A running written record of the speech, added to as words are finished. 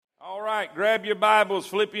right, grab your Bibles,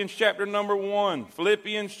 Philippians chapter number 1.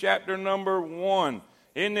 Philippians chapter number 1.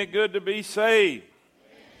 Isn't it good to be saved?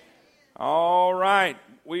 All right,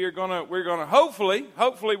 we're gonna hopefully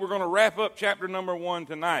we're gonna wrap up chapter number 1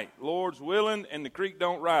 tonight. Lord's willing, and the creek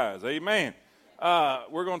don't rise. Amen.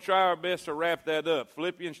 We're gonna try our best to wrap that up.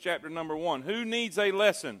 Philippians chapter number 1. Who needs a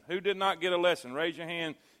lesson? Who did not get a lesson? Raise your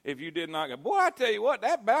hand if you did not get. Boy, I tell you what,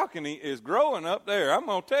 that balcony is growing up there. I'm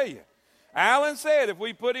gonna tell you. Alan said if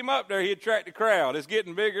we put him up there, he'd attract the crowd. It's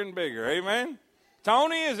getting bigger and bigger. Amen.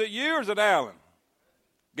 Tony, is it you or is it Alan?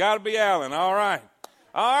 Got to be Alan. All right.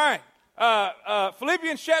 All right.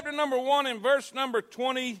 Philippians chapter number 1 and verse number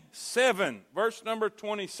 27. Verse number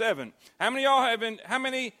 27. How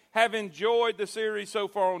many have enjoyed the series so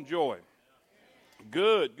far on joy?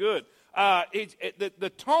 Good.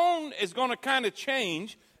 The tone is going to kind of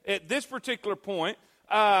change at this particular point.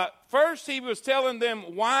 First, he was telling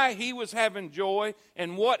them why he was having joy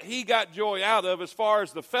and what he got joy out of as far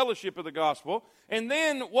as the fellowship of the gospel. And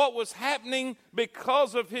then what was happening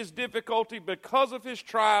because of his difficulty, because of his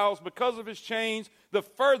trials, because of his chains, the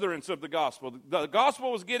furtherance of the gospel. The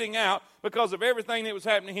gospel was getting out because of everything that was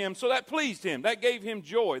happening to him. So that pleased him. That gave him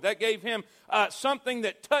joy. That gave him something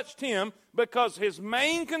that touched him because his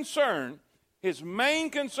main concern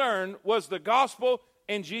was the gospel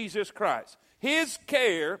and Jesus Christ. His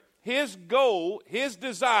care, his goal, his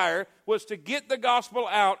desire was to get the gospel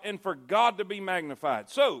out and for God to be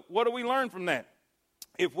magnified. So, what do we learn from that?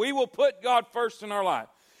 If we will put God first in our life,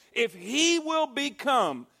 if He will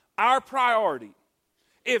become our priority,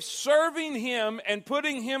 if serving Him and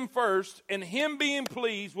putting Him first and Him being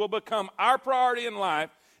pleased will become our priority in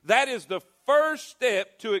life, that is the first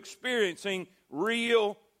step to experiencing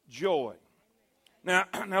real joy. Now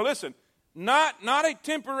listen. Not a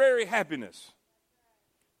temporary happiness.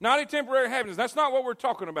 Not a temporary happiness. That's not what we're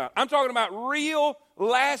talking about. I'm talking about real,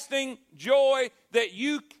 lasting joy that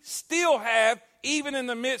you still have even in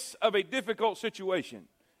the midst of a difficult situation.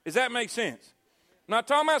 Does that make sense? I'm not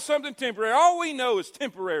talking about something temporary. All we know is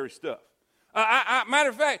temporary stuff.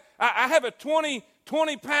 Matter of fact, I have a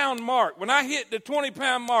 20-pound mark. When I hit the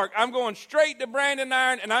 20-pound mark, I'm going straight to Brandon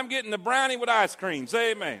Iron, and I'm getting the brownie with ice cream.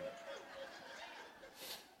 Say amen.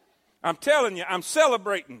 I'm telling you, I'm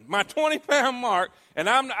celebrating my 20-pound mark, and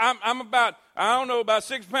I'm about, about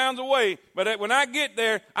 6 pounds away. But when I get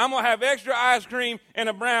there, I'm going to have extra ice cream and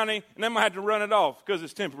a brownie, and then I'm going to have to run it off because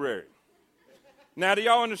it's temporary. Now, do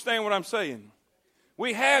y'all understand what I'm saying?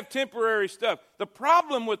 We have temporary stuff. The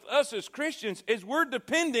problem with us as Christians is we're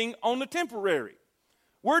depending on the temporary.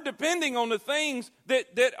 We're depending on the things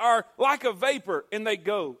that are like a vapor, and they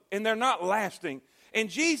go, and they're not lasting. And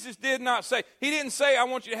Jesus did not say, He didn't say, I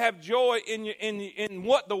want you to have joy in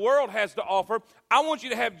what the world has to offer. I want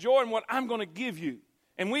you to have joy in what I'm going to give you.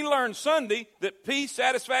 And we learned Sunday that peace,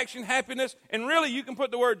 satisfaction, happiness, and really you can put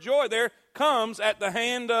the word joy there, comes at the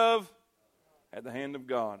hand of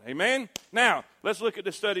God. Amen? Now, let's look at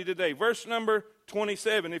the study today. Verse number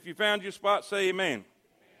 27. If you found your spot, say amen.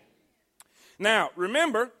 Now,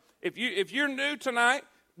 remember, if you're new tonight,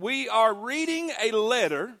 we are reading a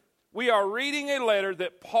letter. We are reading a letter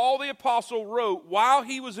that Paul the Apostle wrote while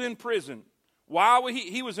he was in prison, while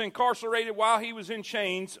he was incarcerated, while he was in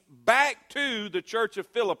chains, back to the church of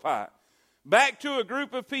Philippi, back to a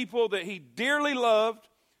group of people that he dearly loved,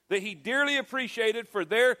 that he dearly appreciated for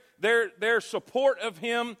their support of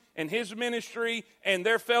him and his ministry and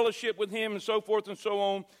their fellowship with him and so forth and so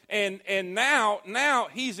on. And now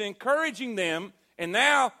he's encouraging them. And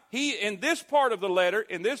now he, in this part of the letter,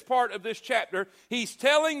 in this part of this chapter, he's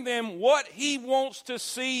telling them what he wants to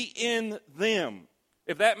see in them.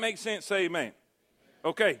 If that makes sense, say amen.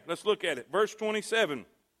 Okay, let's look at it. Verse 27.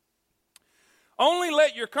 Only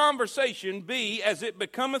let your conversation be as it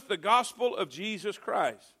becometh the gospel of Jesus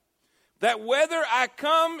Christ, that whether I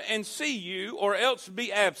come and see you or else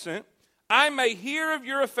be absent, I may hear of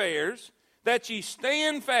your affairs, that ye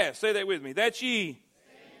stand fast. Say that with me. That ye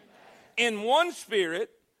in one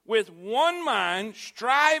spirit, with one mind,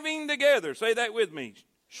 striving together. Say that with me.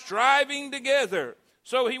 Striving together.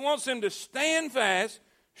 So he wants them to stand fast,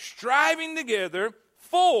 striving together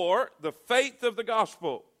for the faith of the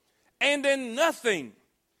gospel. And in nothing,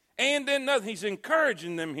 he's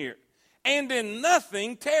encouraging them here. And in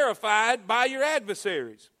nothing terrified by your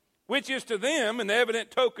adversaries, which is to them an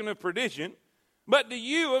evident token of perdition, but to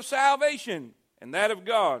you of salvation, and that of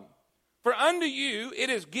God. For unto you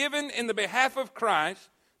it is given in the behalf of Christ,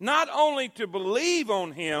 not only to believe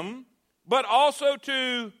on him, but also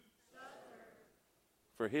to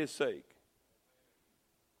for his sake.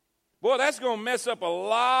 Boy, that's going to mess up a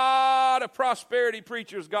lot of prosperity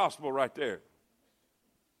preachers' gospel right there.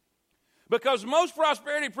 Because most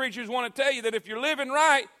prosperity preachers want to tell you that if you're living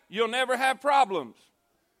right, you'll never have problems.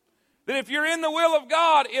 That if you're in the will of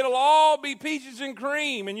God, it'll all be peaches and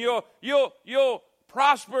cream, and you'll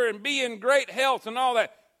prosper and be in great health and all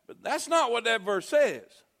that. But that's not what that verse says.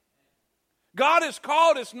 God has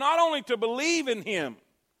called us not only to believe in Him,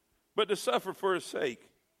 but to suffer for His sake.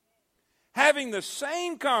 Having the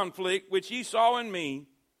same conflict which ye saw in me,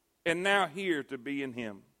 and now here to be in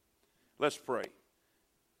Him. Let's pray.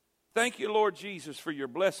 Thank you, Lord Jesus, for your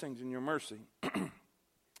blessings and your mercy.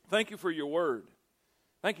 Thank you for your word.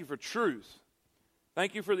 Thank you for truth.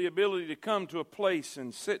 Thank you for the ability to come to a place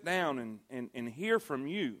and sit down and hear from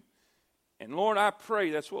you. And Lord, I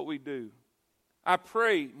pray that's what we do. I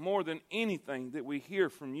pray more than anything that we hear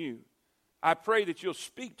from you. I pray that you'll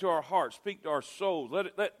speak to our hearts, speak to our souls.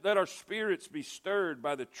 Let our spirits be stirred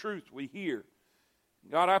by the truth we hear.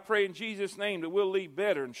 God, I pray in Jesus' name that we'll leave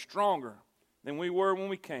better and stronger than we were when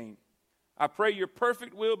we came. I pray your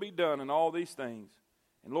perfect will be done in all these things.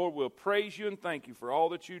 And Lord, we'll praise you and thank you for all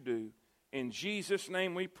that you do. In Jesus'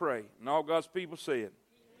 name we pray. And all God's people say it.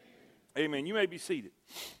 Amen. You may be seated.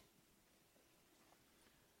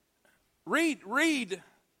 Read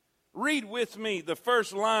with me the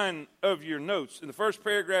first line of your notes, in the first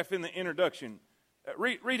paragraph in the introduction.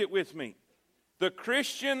 Read it with me. The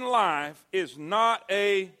Christian life is not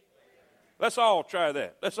a... Let's all try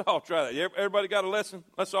that. Let's all try that. Everybody got a lesson?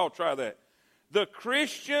 Let's all try that. The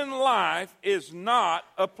Christian life is not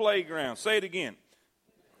a playground. Say it again.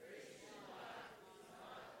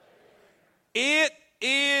 It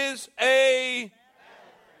is a...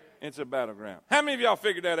 It's a battleground. How many of y'all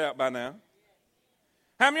figured that out by now?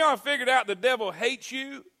 How many of y'all figured out the devil hates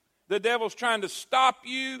you? The devil's trying to stop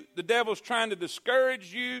you. The devil's trying to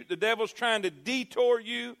discourage you. The devil's trying to detour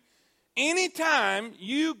you. Anytime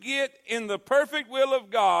you get in the perfect will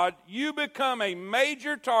of God, you become a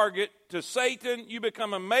major target to Satan. You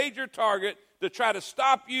become a major target to try to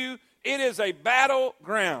stop you. It is a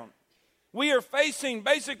battleground. We are facing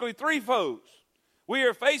basically three foes. We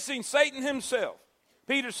are facing Satan himself.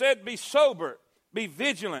 Peter said, be sober, be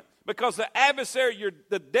vigilant, because the adversary,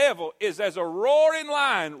 the devil, is as a roaring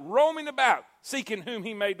lion roaming about, seeking whom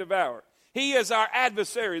he may devour. He is our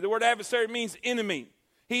adversary. The word adversary means enemy.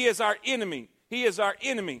 He is our enemy. He is our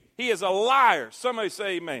enemy. He is a liar. Somebody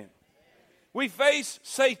say amen. We face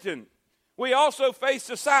Satan. We also face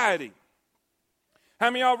society. How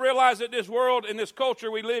many of y'all realize that this world and this culture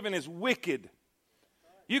we live in is wicked?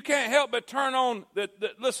 You can't help but turn on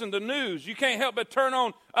the news. You can't help but turn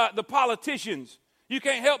on the politicians. You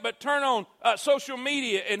can't help but turn on social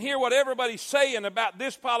media and hear what everybody's saying about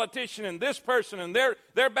this politician and this person, and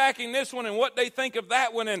they're backing this one and what they think of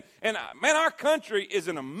that one. And man, our country is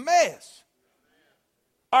in a mess.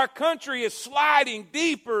 Our country is sliding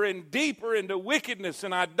deeper and deeper into wickedness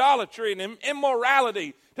and idolatry and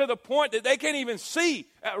immorality to the point that they can't even see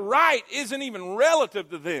right isn't even relative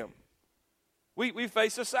to them. We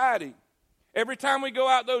face society. Every time we go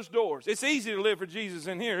out those doors, it's easy to live for Jesus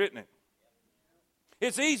in here, isn't it?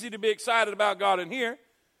 It's easy to be excited about God in here.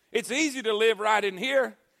 It's easy to live right in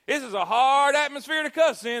here. This is a hard atmosphere to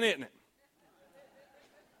cuss in, isn't it?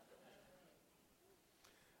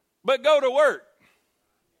 But go to work.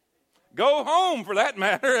 Go home, for that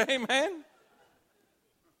matter, amen?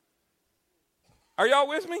 Are y'all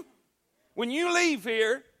with me? When you leave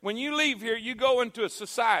here, you go into a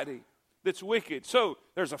society that's wicked. So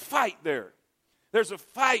there's a fight there. There's a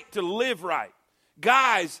fight to live right.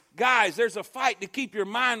 Guys, there's a fight to keep your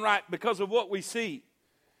mind right because of what we see.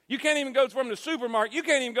 You can't even go from the supermarket. You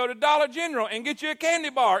can't even go to Dollar General and get you a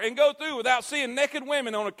candy bar and go through without seeing naked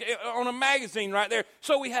women on a magazine right there.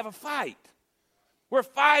 So we have a fight. We're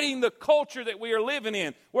fighting the culture that we are living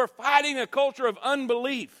in. We're fighting a culture of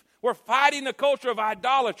unbelief. We're fighting a culture of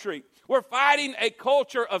idolatry. We're fighting a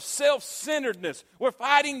culture of self-centeredness. We're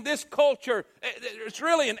fighting this culture. It's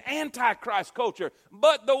really an antichrist culture.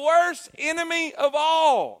 But the worst enemy of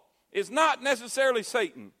all is not necessarily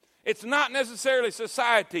Satan. It's not necessarily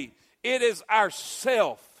society. It is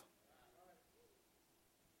ourself.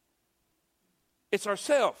 It's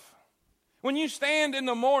ourself. When you stand in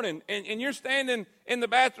the morning and you're standing in the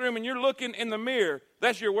bathroom and you're looking in the mirror,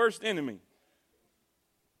 that's your worst enemy.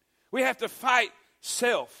 We have to fight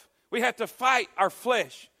self. We have to fight our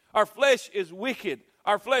flesh. Our flesh is wicked.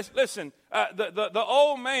 Our flesh, listen, the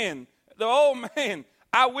old man,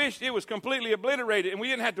 I wish it was completely obliterated and we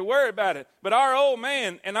didn't have to worry about it. But our old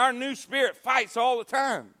man and our new spirit fights all the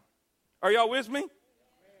time. Are y'all with me?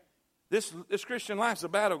 This Christian life's a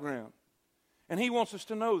battleground. And he wants us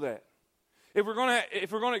to know that. If we're going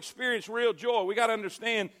to experience real joy, we got to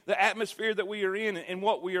understand the atmosphere that we are in and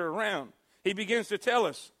what we are around. He begins to tell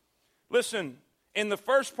us, listen, in the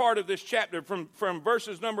first part of this chapter, from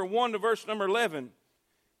verses number 1 to verse number 11,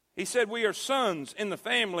 he said we are sons in the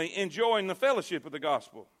family enjoying the fellowship of the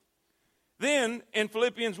gospel. Then in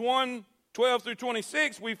Philippians 1, 12 through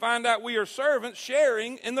 26, we find out we are servants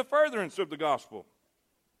sharing in the furtherance of the gospel.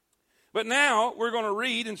 But now we're going to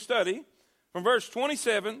read and study from verse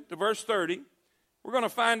 27 to verse 30. We're going to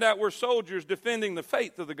find out we're soldiers defending the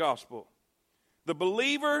faith of the gospel. The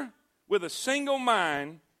believer with a single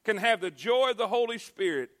mind can have the joy of the Holy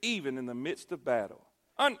Spirit even in the midst of battle.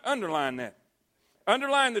 Underline that.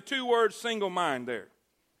 Underline the two words single mind there.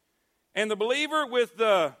 And the believer with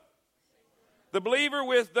the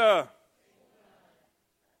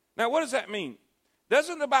now what does that mean?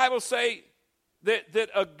 Doesn't the Bible say that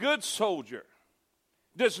a good soldier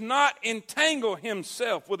does not entangle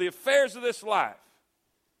himself with the affairs of this life?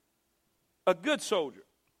 A good soldier.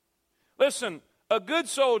 Listen, a good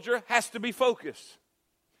soldier has to be focused.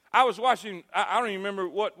 I was watching, I don't even remember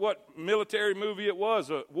what military movie it was,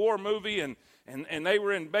 a war movie, and they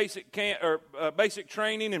were in basic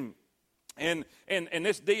training, and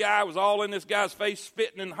this DI was all in this guy's face,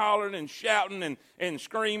 spitting and hollering and shouting and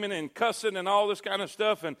screaming and cussing and all this kind of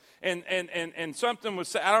stuff, and something was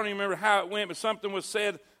said, I don't even remember how it went, but something was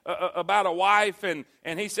said about a wife, and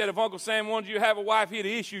he said if Uncle Sam wanted you to have a wife, he'd have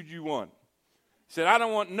issued you one. He said, I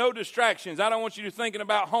don't want no distractions. I don't want you to thinking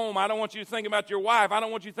about home. I don't want you to think about your wife. I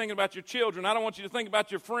don't want you thinking about your children. I don't want you to think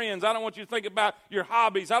about your friends. I don't want you to think about your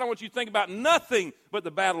hobbies. I don't want you to think about nothing but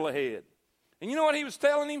the battle ahead. And you know what he was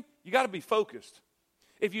telling him? You got to be focused.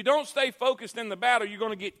 If you don't stay focused in the battle, you're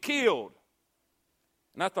going to get killed.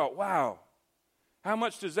 And I thought, wow, how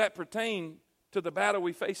much does that pertain to the battle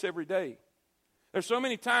we face every day? There's so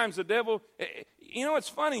many times the devil, you know, it's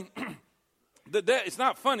funny. It's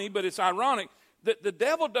not funny, but it's ironic. The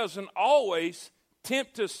devil doesn't always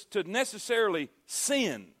tempt us to necessarily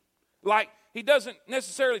sin. Like, he doesn't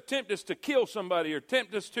necessarily tempt us to kill somebody or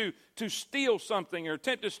tempt us to steal something or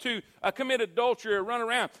tempt us to commit adultery or run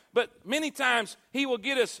around. But many times he will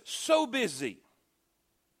get us so busy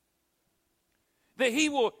that he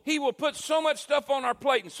will put so much stuff on our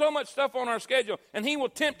plate and so much stuff on our schedule, and he will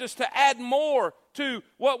tempt us to add more to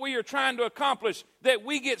what we are trying to accomplish, that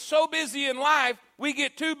we get so busy in life, we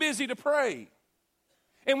get too busy to pray.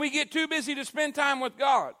 And we get too busy to spend time with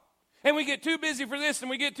God. And we get too busy for this and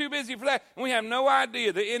we get too busy for that. And we have no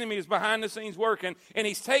idea the enemy is behind the scenes working. And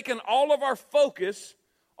he's taken all of our focus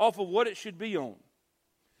off of what it should be on.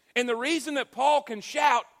 And the reason that Paul can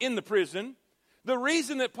shout in the prison, the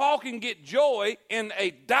reason that Paul can get joy in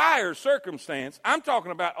a dire circumstance, I'm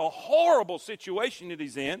talking about a horrible situation that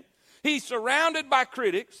he's in. He's surrounded by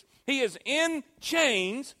critics. He is in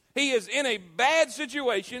chains. He is in a bad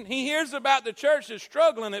situation. He hears about the church that's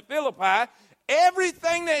struggling at Philippi.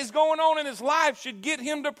 Everything that is going on in his life should get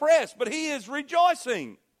him depressed, but he is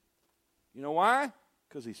rejoicing. You know why?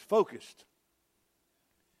 Because he's focused.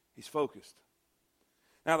 He's focused.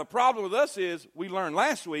 Now, the problem with us is, we learned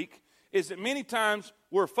last week, is that many times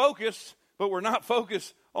we're focused, but we're not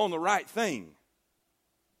focused on the right thing.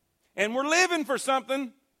 And we're living for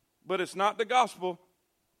something, but it's not the gospel.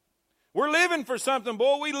 We're living for something.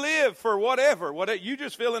 Boy, we live for whatever. You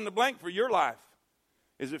just fill in the blank for your life.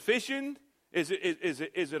 Is it fishing? Is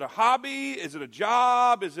it a hobby? Is it a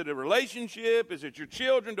job? Is it a relationship? Is it your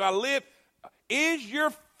children? Do I live? Is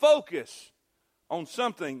your focus on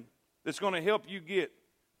something that's going to help you get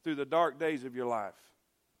through the dark days of your life?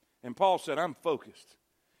 And Paul said, I'm focused.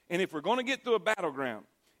 And if we're going to get through a battleground,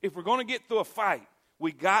 if we're going to get through a fight,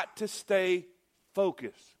 we got to stay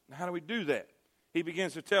focused. Now, how do we do that? He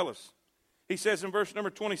begins to tell us. He says in verse number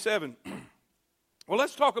 27, well,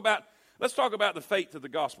 let's talk about the faith of the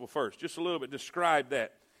gospel first, just a little bit, describe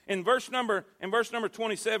that. In verse number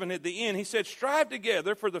 27 at the end, he said, strive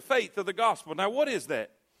together for the faith of the gospel. Now, what is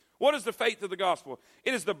that? What is the faith of the gospel?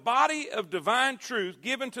 It is the body of divine truth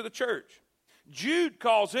given to the church. Jude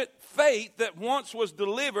calls it faith that once was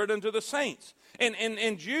delivered unto the saints.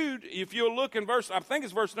 And Jude, if you'll look in verse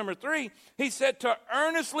number 3, he said to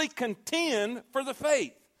earnestly contend for the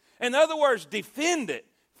faith. In other words, defend it,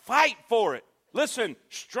 fight for it. Listen,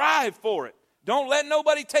 strive for it. Don't let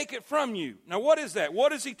nobody take it from you. Now, what is that?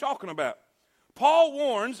 What is he talking about? Paul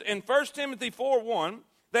warns in 1 Timothy 4:1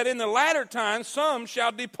 that in the latter times some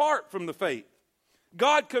shall depart from the faith.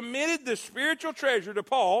 God committed the spiritual treasure to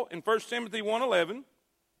Paul in 1 Timothy 1:11.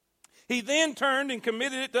 He then turned and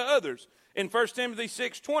committed it to others in 1 Timothy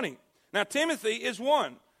 6:20. Now, Timothy is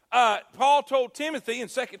one. Paul told Timothy in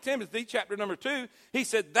 2 Timothy chapter number 2, he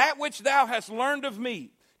said, that which thou hast learned of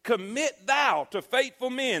me, commit thou to faithful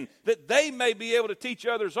men, that they may be able to teach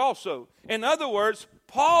others also. In other words,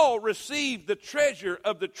 Paul received the treasure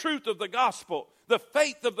of the truth of the gospel, the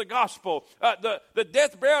faith of the gospel, the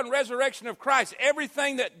death, burial, and resurrection of Christ,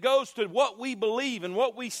 everything that goes to what we believe and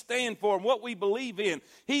what we stand for and what we believe in.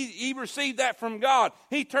 He received that from God.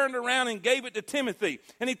 He turned around and gave it to Timothy.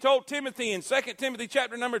 And he told Timothy in 2 Timothy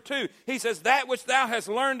chapter number 2, he says, that which thou hast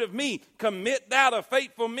learned of me, commit thou to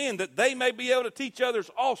faithful men, that they may be able to teach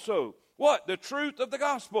others also. What? The truth of the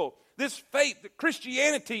gospel. This faith,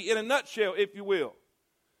 Christianity in a nutshell, if you will.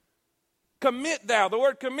 Commit thou. The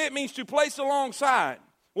word commit means to place alongside.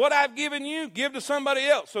 What I've given you, give to somebody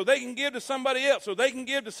else so they can give to somebody else so they can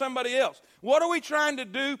give to somebody else. What are we trying to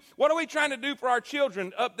do? What are we trying to do for our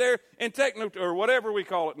children up there in Techno, or whatever we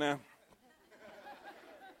call it now?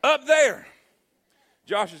 Up there.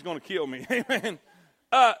 Josh is going to kill me. Amen.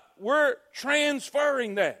 We're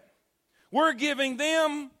transferring that. We're giving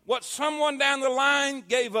them what someone down the line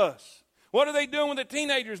gave us. What are they doing with the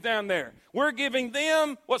teenagers down there? We're giving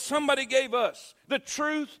them what somebody gave us. The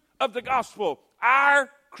truth of the gospel. Our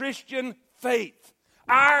Christian faith.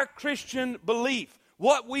 Our Christian belief.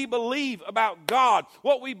 What we believe about God.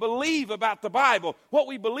 What we believe about the Bible. What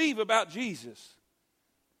we believe about Jesus.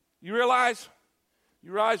 You realize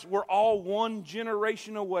we're all one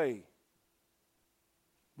generation away.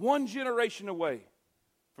 One generation away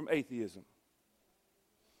from atheism.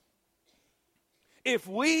 If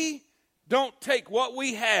we don't take what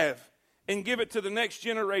we have and give it to the next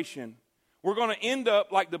generation, we're going to end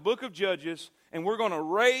up like the book of Judges, and we're going to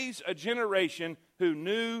raise a generation who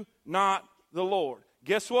knew not the Lord.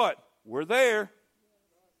 Guess what? We're there.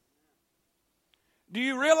 Do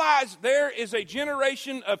you realize there is a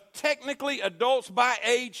generation of technically adults by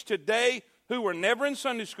age today who were never in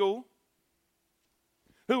Sunday school,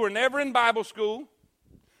 who were never in Bible school,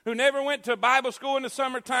 who never went to Bible school in the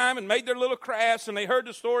summertime and made their little crafts and they heard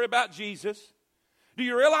the story about Jesus? Do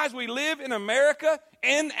you realize we live in America,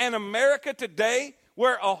 in an America today,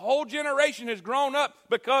 where a whole generation has grown up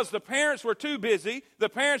because the parents were too busy, the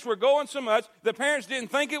parents were going so much, the parents didn't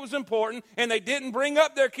think it was important, and they didn't bring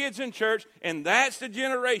up their kids in church, and that's the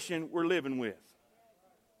generation we're living with.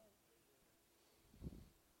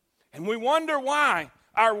 And we wonder why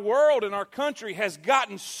our world and our country has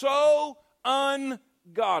gotten so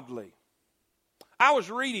ungodly. I was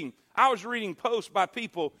reading posts by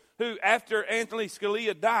people who, after Anthony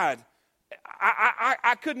Scalia died,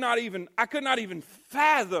 I could not even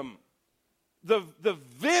fathom the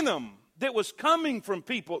venom that was coming from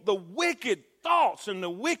people, the wicked thoughts and the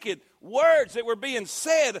wicked words that were being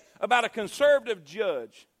said about a conservative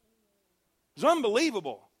judge. It was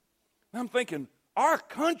unbelievable. I'm thinking, our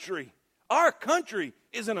country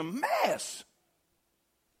is in a mess.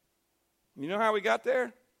 You know how we got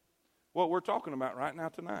there? What we're talking about right now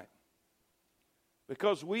tonight.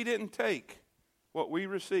 Because we didn't take what we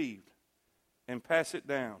received and pass it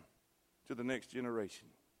down to the next generation.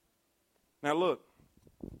 Now look,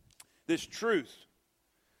 this truth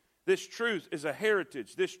is a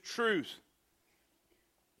heritage. This truth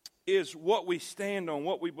is what we stand on,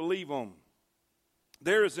 what we believe on.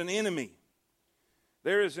 There is an enemy.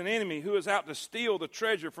 There is an enemy who is out to steal the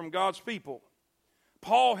treasure from God's people.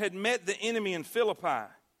 Paul had met the enemy in Philippi.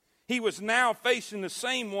 He was now facing the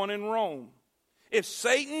same one in Rome. If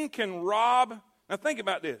Satan can rob, now think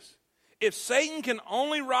about this. If Satan can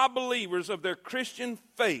only rob believers of their Christian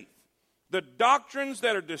faith, the doctrines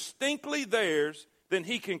that are distinctly theirs, then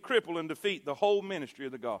he can cripple and defeat the whole ministry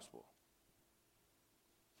of the gospel.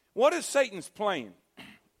 What is Satan's plan?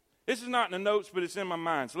 This is not in the notes, but it's in my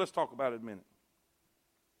mind, so let's talk about it a minute.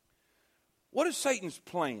 What is Satan's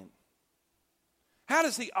plan? How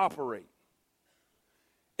does he operate?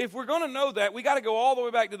 If we're going to know that, we got to go all the way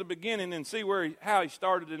back to the beginning and see how he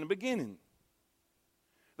started in the beginning.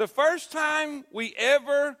 The first time we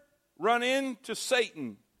ever run into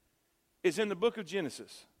Satan is in the book of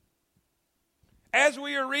Genesis. As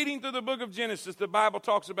we are reading through the book of Genesis, the Bible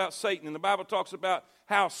talks about Satan, and the Bible talks about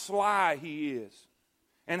how sly he is,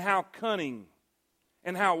 and how cunning,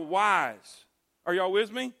 and how wise. Are y'all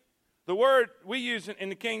with me? The word we use in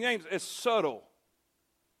the King James is subtle.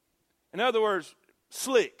 In other words,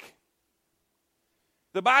 slick.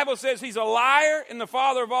 The Bible says he's a liar and the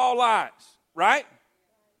father of all lies, right?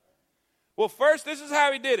 Well, first, this is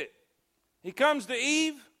how he did it. He comes to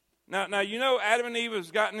Eve. Now you know Adam and Eve has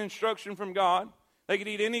gotten instruction from God. They could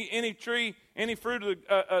eat any tree, any fruit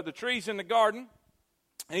of the trees in the garden.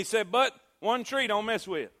 And he said, but one tree don't mess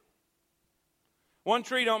with. One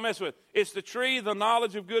tree don't mess with. It's the tree of the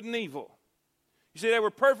knowledge of good and evil. You see, they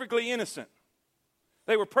were perfectly innocent.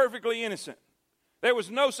 They were perfectly innocent. There was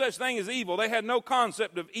no such thing as evil. They had no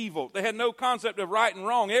concept of evil. They had no concept of right and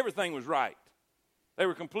wrong. Everything was right. They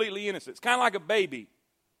were completely innocent. It's kind of like a baby.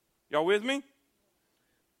 Y'all with me?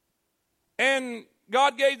 And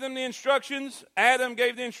God gave them the instructions. Adam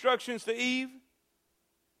gave the instructions to Eve.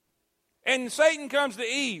 And Satan comes to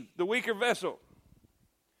Eve, the weaker vessel,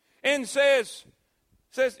 and says,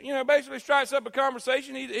 basically strikes up a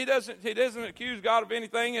conversation. He doesn't accuse God of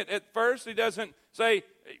anything at first. He doesn't say,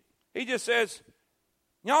 he just says,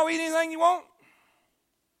 y'all eat anything you want?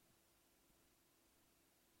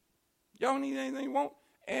 Y'all need anything you want?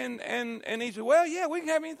 And he said, well, yeah, we can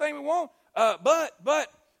have anything we want. But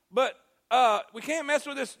we can't mess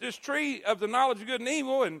with this tree of the knowledge of good and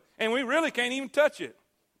evil, and we really can't even touch it.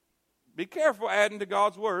 Be careful adding to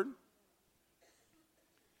God's word.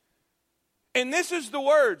 And this is the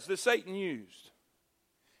words that Satan used.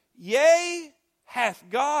 Yea, hath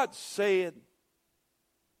God said.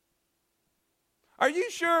 Are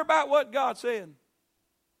you sure about what God said?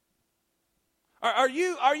 Are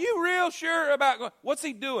you real sure about what's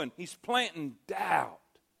he doing? He's planting doubt.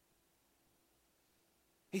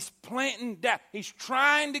 He's planting doubt. He's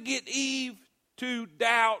trying to get Eve to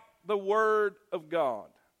doubt the word of God.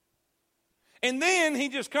 And then he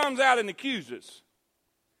just comes out and accuses.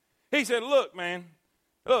 He said, look, man,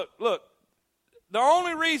 look. The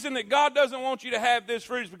only reason that God doesn't want you to have this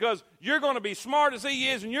fruit is because you're going to be smart as he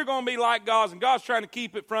is and you're going to be like God, and God's trying to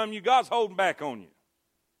keep it from you. God's holding back on you.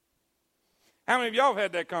 How many of y'all have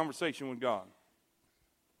had that conversation with God?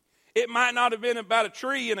 It might not have been about a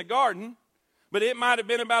tree in a garden, but it might have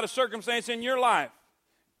been about a circumstance in your life.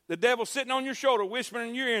 The devil's sitting on your shoulder, whispering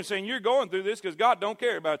in your ear and saying, you're going through this because God don't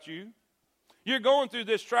care about you. You're going through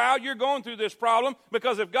this trial. You're going through this problem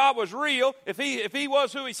because if God was real, if he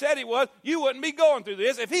was who he said he was, you wouldn't be going through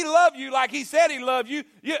this. If he loved you like he said he loved you,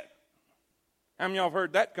 how many of y'all have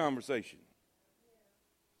heard that conversation?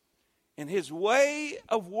 And his way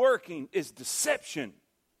of working is deception.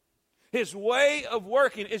 His way of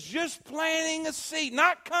working is just planting a seed,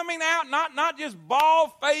 not coming out, not just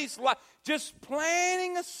bald-faced, just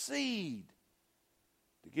planting a seed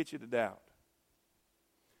to get you to doubt.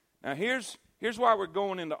 Now here's why we're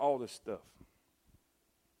going into all this stuff.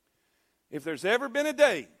 If there's ever been a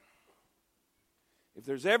day,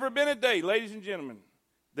 ladies and gentlemen,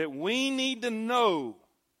 that we need to know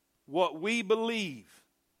what we believe,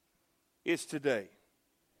 it's today.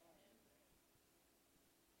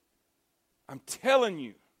 I'm telling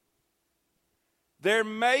you, there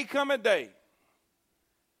may come a day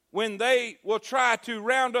when they will try to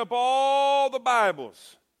round up all the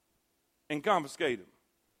Bibles and confiscate them.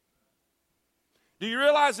 Do you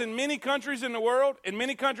realize in many countries in the world,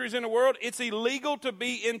 it's illegal to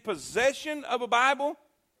be in possession of a Bible?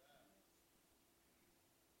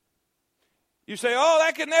 You say, oh,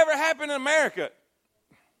 that could never happen in America.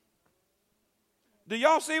 Do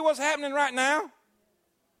y'all see what's happening right now?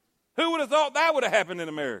 Who would have thought that would have happened in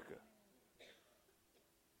America?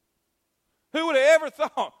 Who would have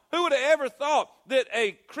ever thought that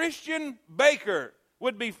a Christian baker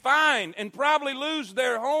would be fined and probably lose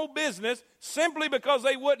their whole business simply because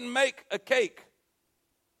they wouldn't make a cake?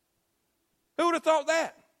 Who would have thought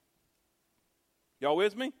that? Y'all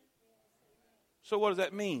with me? So what does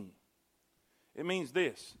that mean? It means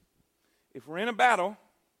this. If we're in a battle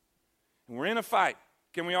and we're in a fight,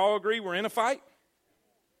 can we all agree we're in a fight?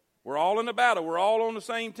 We're all in a battle. We're all on the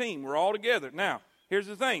same team. We're all together. Now, here's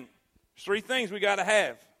the thing. There's three things we got to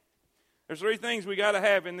have. There's three things we got to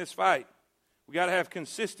have in this fight. We got to have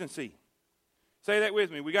consistency. Say that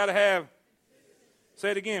with me. We got to have,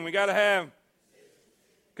 say it again. We got to have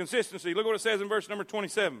consistency. Look what it says in verse number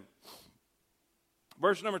 27.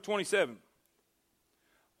 Verse number 27.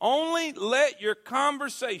 Only let your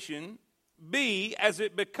conversation be as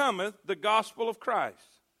it becometh the gospel of Christ.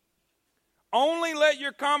 Only let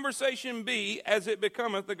your conversation be as it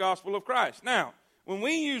becometh the gospel of Christ. Now, when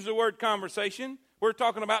we use the word conversation, we're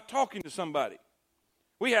talking about talking to somebody.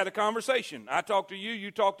 We had a conversation. I talked to you,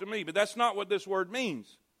 you talked to me, but that's not what this word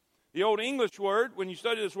means. The Old English word, when you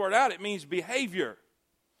study this word out, it means behavior.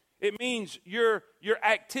 It means your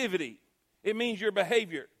activity. It means your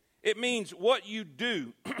behavior. It means what you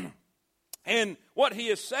do. And what he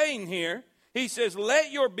is saying here, he says,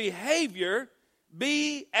 let your behavior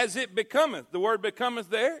be as it becometh. The word becometh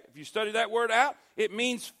there, if you study that word out, it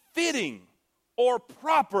means fitting or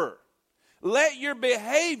proper. Let your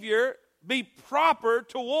behavior be proper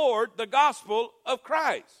toward the gospel of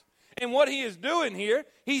Christ. And what he is doing here,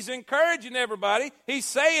 he's encouraging everybody. He's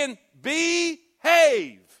saying,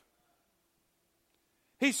 behave.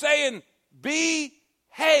 He's saying,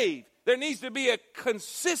 behave. There needs to be a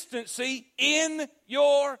consistency in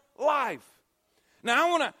your life.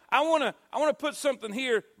 Now, I want to put something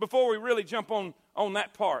here before we really jump on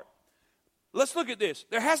that part. Let's look at this.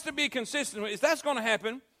 There has to be consistency. If that's going to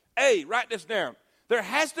happen, Write this down. There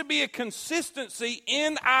has to be a consistency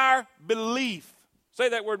in our belief. Say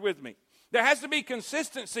that word with me. There has to be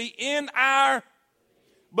consistency in our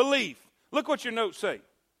belief. Look what your notes say.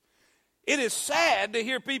 It is sad to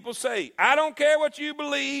hear people say, I don't care what you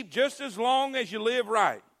believe just as long as you live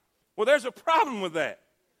right. Well, there's a problem with that.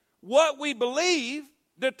 What we believe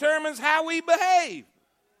determines how we behave.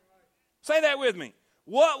 Say that with me.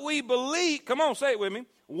 What we believe, come on, say it with me.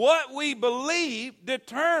 What we believe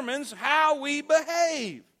determines how we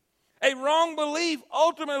behave. A wrong belief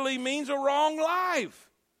ultimately means a wrong life.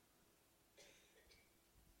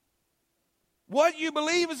 What you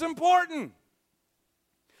believe is important.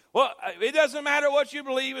 Well, it doesn't matter what you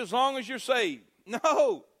believe as long as you're saved.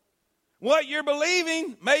 No. What you're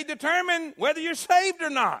believing may determine whether you're saved or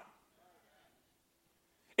not.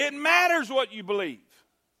 It matters what you believe.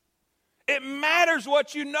 It matters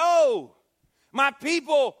what you know. My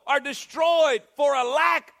people are destroyed for a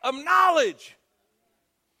lack of knowledge.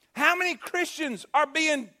 How many Christians are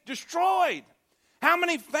being destroyed? How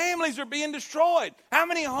many families are being destroyed? How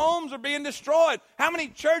many homes are being destroyed? How many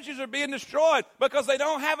churches are being destroyed because they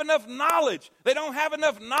don't have enough knowledge? They don't have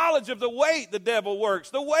enough knowledge of the way the devil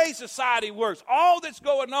works, the way society works, all that's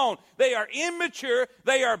going on. They are immature.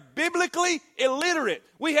 They are biblically illiterate.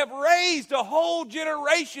 We have raised a whole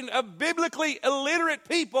generation of biblically illiterate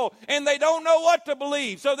people, and they don't know what to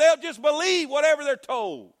believe, so they'll just believe whatever they're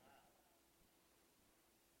told.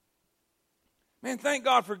 Man, thank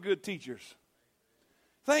God for good teachers.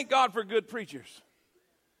 Thank God for good preachers.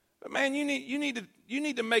 But man, you need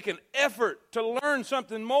to make an effort to learn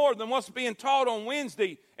something more than what's being taught on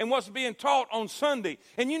Wednesday and what's being taught on Sunday.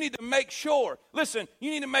 And you need to make sure, listen,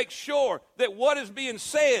 you need to make sure that what is being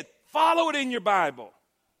said, follow it in your Bible.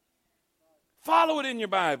 Follow it in your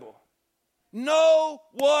Bible. Know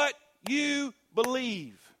what you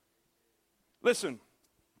believe. Listen,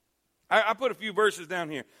 I put a few verses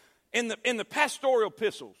down here. In the pastoral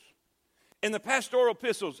epistles, in the pastoral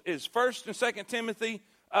epistles is 1st and 2nd Timothy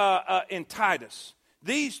and Titus.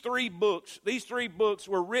 These three books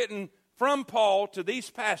were written from Paul to these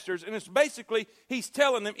pastors, and it's basically, he's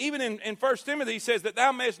telling them, even in 1 Timothy, he says that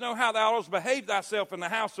thou mayest know how thou oughtest behave thyself in the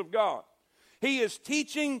house of God. He is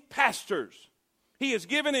teaching pastors. He is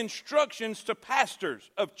giving instructions to pastors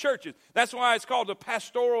of churches. That's why it's called the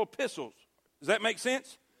pastoral epistles. Does that make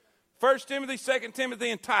sense? 1 Timothy, 2 Timothy,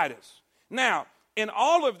 and Titus. Now, in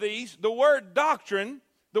all of these, the word doctrine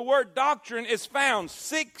is found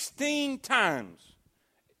 16 times.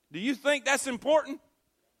 Do you think that's important?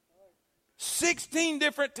 16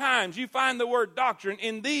 different times you find the word doctrine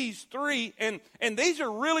in these three, and these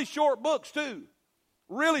are really short books too.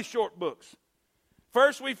 Really short books.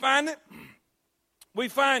 First we find 1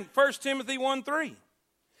 Timothy 1:3.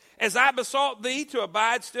 As I besought thee to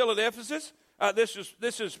abide still at Ephesus,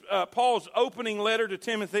 this is Paul's opening letter to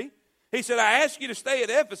Timothy. He said, I asked you to stay at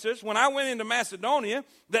Ephesus when I went into Macedonia,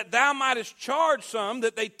 that thou mightest charge some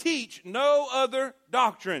that they teach no other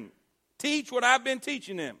doctrine. Teach what I've been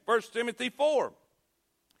teaching them. 1 Timothy 4.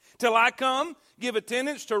 Till I come, give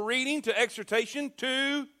attendance to reading, to exhortation,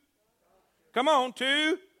 to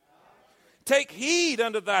take heed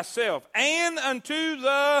unto thyself and unto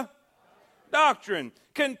the doctrine.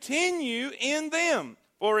 Continue in them,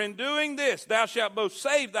 for in doing this thou shalt both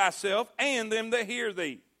save thyself and them that hear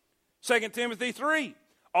thee. 2 Timothy 3,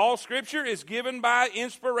 all Scripture is given by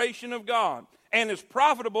inspiration of God and is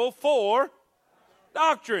profitable for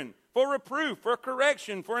doctrine, for reproof, for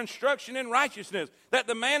correction, for instruction in righteousness, that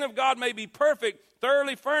the man of God may be perfect,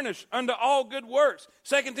 thoroughly furnished unto all good works.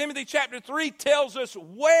 2 Timothy chapter 3 tells us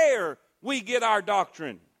where we get our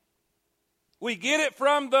doctrine. We get it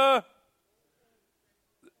from the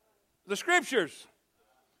Scriptures.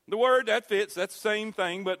 The word, that fits, that's the same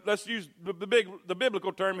thing, but let's use the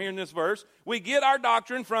biblical term here in this verse. We get our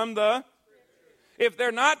doctrine from the... If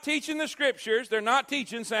they're not teaching the Scriptures, they're not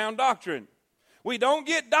teaching sound doctrine. We don't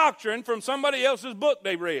get doctrine from somebody else's book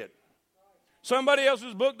they read, somebody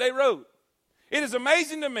else's book they wrote. It is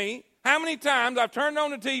amazing to me how many times I've turned on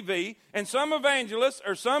the TV and some evangelist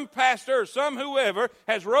or some pastor or some whoever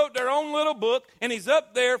has wrote their own little book, and he's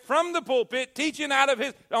up there from the pulpit teaching out of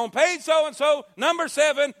his, on page so-and-so, number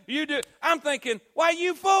 7, you do. I'm thinking, why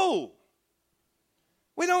you fool?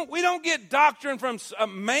 We don't get doctrine from a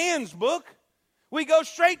man's book. We go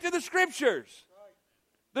straight to the Scriptures.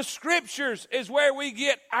 The Scriptures is where we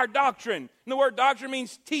get our doctrine. And the word doctrine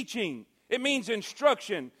means teaching. It means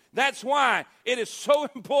instruction. That's why it is so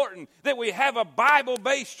important that we have a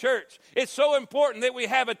Bible-based church. It's so important that we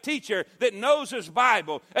have a teacher that knows his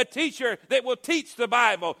Bible, a teacher that will teach the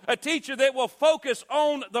Bible, a teacher that will focus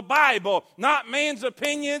on the Bible, not man's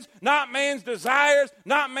opinions, not man's desires,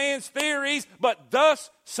 not man's theories, but thus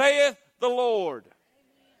saith the Lord.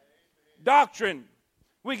 Doctrine.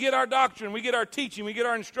 We get our doctrine, we get our teaching, we get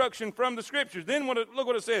our instruction from the Scriptures. Then look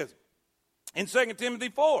what it says in 2 Timothy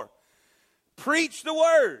 4. Preach the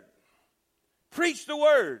word. Preach the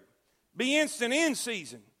word. Be instant in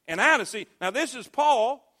season and out of season. Now this is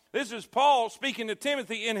Paul. This is Paul speaking to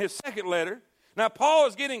Timothy in his second letter. Now Paul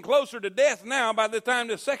is getting closer to death now by the time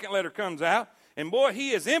the second letter comes out. And boy,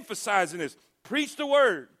 he is emphasizing this. Preach the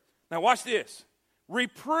word. Now watch this.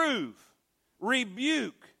 Reprove,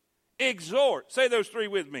 rebuke, exhort. Say those three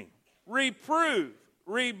with me. Reprove,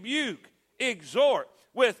 rebuke, exhort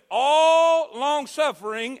with all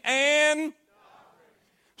long-suffering and...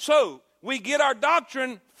 So, we get our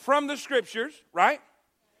doctrine from the Scriptures, right?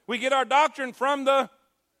 We get our doctrine from the...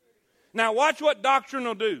 Now, watch what doctrine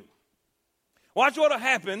will do. Watch what will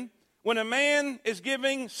happen when a man is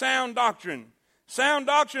giving sound doctrine. Sound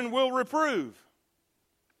doctrine will reprove.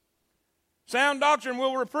 Sound doctrine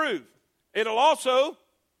will reprove. It'll also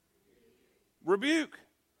rebuke.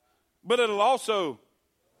 But it'll also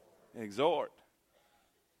exhort.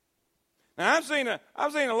 Now, I've seen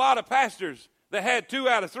a lot of pastors that had 2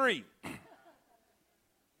 out of 3.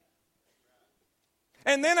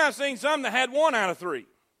 And then I've seen some that had 1 out of 3.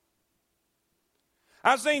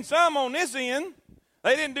 I've seen some on this end,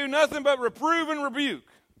 they didn't do nothing but reprove and rebuke.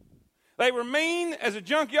 They were mean as a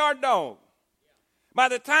junkyard dog. By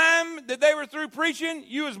the time that they were through preaching,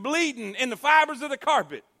 you was bleeding in the fibers of the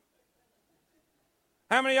carpet.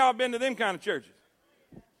 How many of y'all have been to them kind of churches?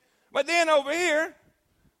 But then over here,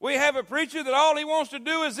 we have a preacher that all he wants to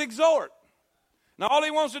do is exhort. And all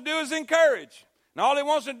he wants to do is encourage. And all he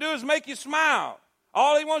wants to do is make you smile.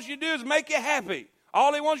 All he wants you to do is make you happy.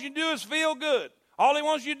 All he wants you to do is feel good. All he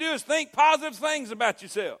wants you to do is think positive things about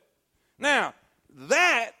yourself. Now,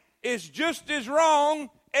 that is just as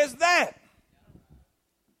wrong as that.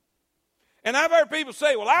 And I've heard people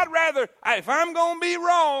say, well, if I'm going to be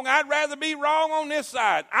wrong, I'd rather be wrong on this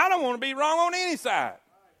side. I don't want to be wrong on any side.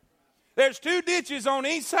 There's 2 ditches on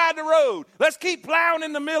each side of the road. Let's keep plowing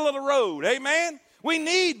in the middle of the road. Amen? We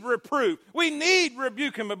need reproof. We need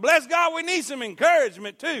rebuking. But bless God, we need some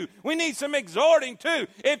encouragement too. We need some exhorting too.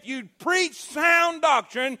 If you preach sound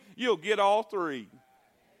doctrine, you'll get all 3.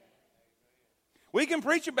 We can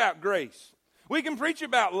preach about grace. We can preach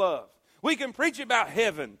about love. We can preach about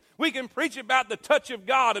heaven. We can preach about the touch of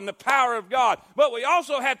God and the power of God. But we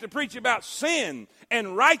also have to preach about sin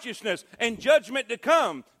and righteousness and judgment to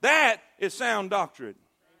come. That is sound doctrine.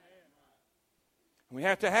 We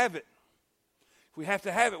have to have it. If we have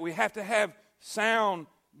to have it, we have to have sound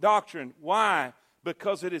doctrine. Why?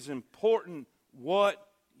 Because it is important what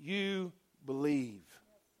you believe.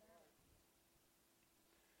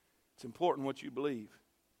 It's important what you believe.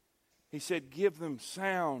 He said, give them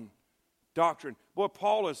sound doctrine. Boy,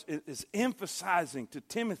 Paul is emphasizing to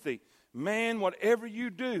Timothy, man, whatever you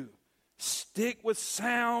do, stick with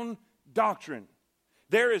sound doctrine.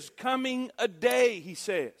 There is coming a day, he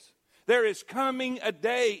says. There is coming a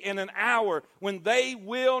day and an hour when they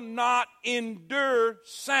will not endure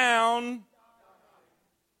sound.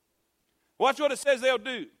 Watch what it says they'll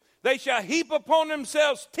do. They shall heap upon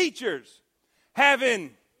themselves teachers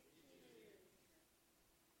having...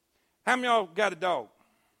 How many of y'all got a dog?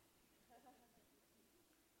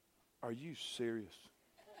 Are you serious?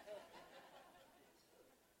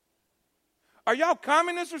 Are y'all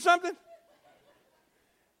communists or something?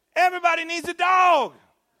 Everybody needs a dog.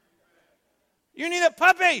 You need a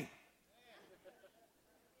puppy.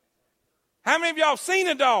 How many of y'all seen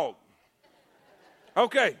a dog?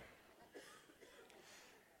 Okay.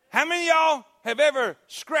 How many of y'all have ever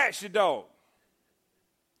scratched a dog?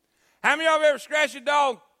 How many of y'all have ever scratched a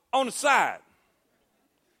dog on the side?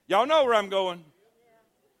 Y'all know where I'm going.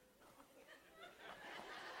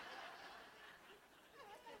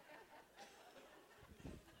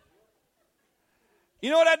 You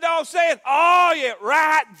know what that dog said? Oh, yeah,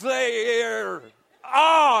 right there.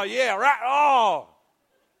 Oh, yeah, right. Oh.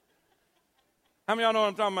 How many of y'all know what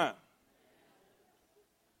I'm talking about?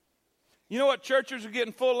 You know what churches are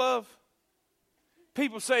getting full of?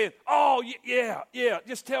 People saying, oh, yeah,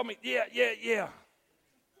 just tell me, yeah.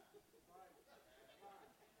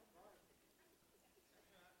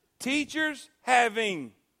 Teachers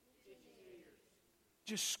having,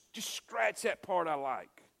 just scratch that part I like.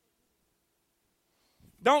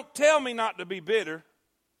 Don't tell me not to be bitter.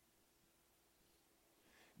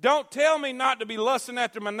 Don't tell me not to be lusting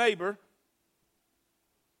after my neighbor.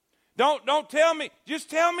 Don't tell me. Just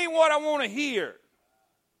tell me what I want to hear.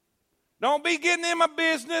 Don't be getting in my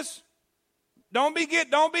business. Don't be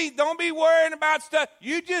worrying about stuff.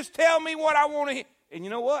 You just tell me what I want to hear. And you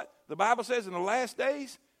know what? The Bible says in the last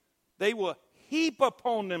days, they will heap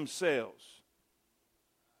upon themselves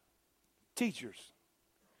teachers.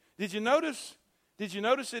 Did you notice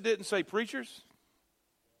it didn't say preachers?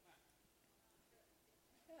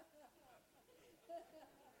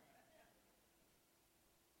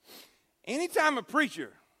 Anytime a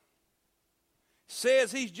preacher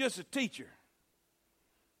says he's just a teacher,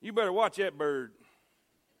 you better watch that bird.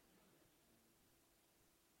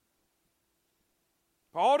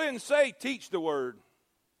 Paul didn't say teach the word.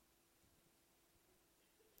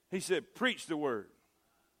 He said preach the word.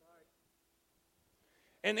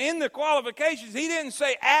 And in the qualifications, he didn't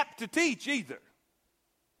say apt to teach either.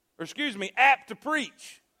 Or apt to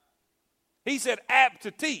preach. He said apt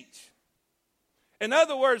to teach. In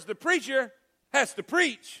other words, the preacher has to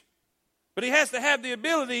preach, but he has to have the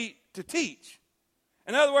ability to teach.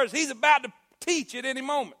 In other words, he's about to teach at any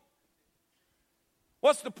moment.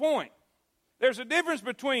 What's the point? There's a difference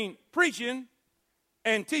between preaching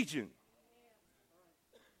and teaching.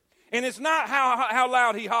 And it's not how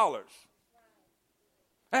loud he hollers.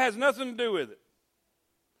 That has nothing to do with it.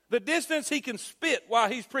 The distance he can spit while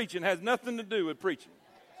he's preaching has nothing to do with preaching.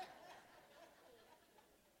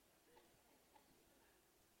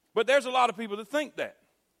 But there's a lot of people that think that.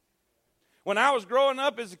 When I was growing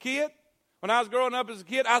up as a kid,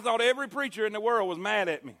 I thought every preacher in the world was mad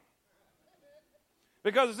at me.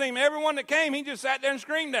 Because it seemed everyone that came, he just sat there and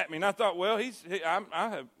screamed at me. And I thought, well,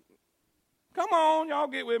 come on, y'all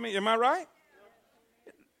get with me. Am I right?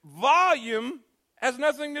 Volume has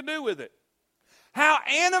nothing to do with it. How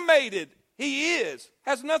animated he is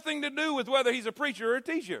has nothing to do with whether he's a preacher or a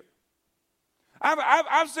teacher.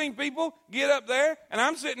 I've seen people get up there, and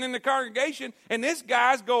I'm sitting in the congregation, and this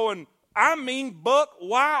guy's going, buck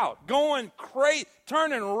wild, going crazy,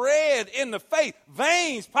 turning red in the face,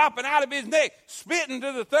 veins popping out of his neck, spitting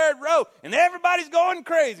to the third row, and everybody's going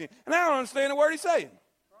crazy. And I don't understand a word he's saying.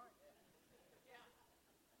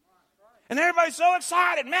 And everybody's so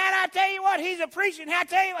excited. Man, I tell you what, he's a preaching. I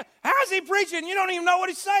tell you what, how's he preaching? You don't even know what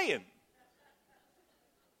he's saying.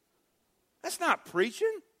 That's not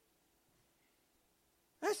preaching.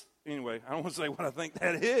 Anyway, I don't want to say what I think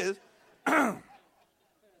that is.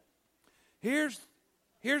 Here's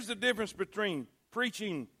the difference between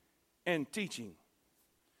preaching and teaching.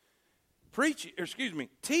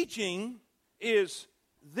 Teaching is,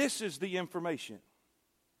 this is the information.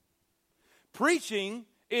 Preaching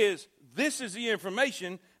is, this is the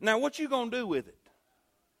information. Now, what you going to do with it?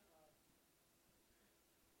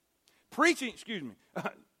 Preaching,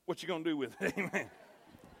 what you going to do with it? Amen.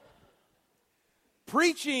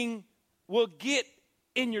 Preaching will get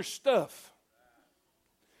in your stuff.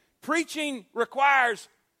 Preaching requires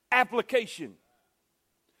application.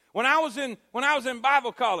 When I was in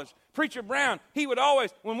Bible college, Preacher Brown, he would always,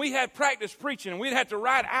 when we had practice preaching, and we'd have to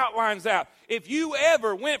write outlines out. If you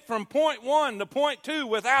ever went from point 1 to point 2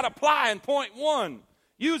 without applying point 1,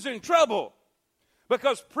 you was in trouble.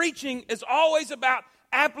 Because preaching is always about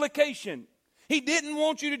application. He didn't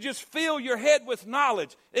want you to just fill your head with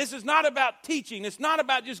knowledge. This is not about teaching. It's not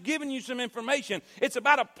about just giving you some information. It's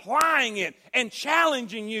about applying it and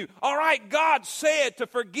challenging you. All right, God said to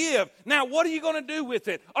forgive. Now, what are you going to do with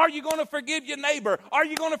it? Are you going to forgive your neighbor? Are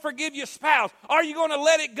you going to forgive your spouse? Are you going to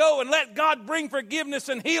let it go and let God bring forgiveness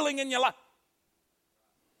and healing in your life?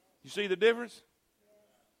 You see the difference?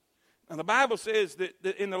 Now, the Bible says that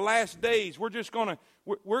in the last days, we're going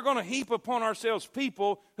to heap upon ourselves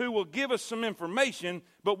people who will give us some information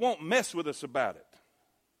but won't mess with us about it.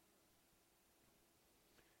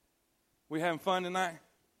 We having fun tonight?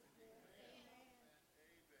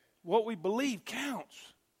 What we believe counts.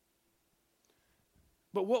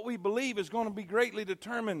 But what we believe is going to be greatly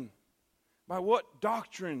determined by what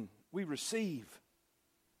doctrine we receive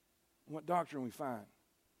and what doctrine we find.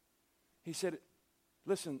 He said,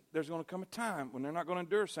 listen, there's going to come a time when they're not going to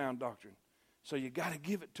endure sound doctrine. So you got to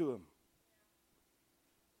give it to them.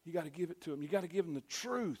 You got to give it to them. You got to give them the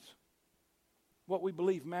truth. What we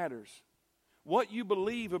believe matters. What you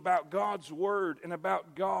believe about God's word and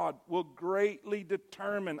about God will greatly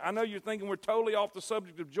determine. I know you're thinking we're totally off the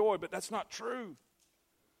subject of joy, but that's not true.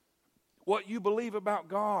 What you believe about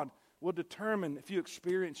God will determine if you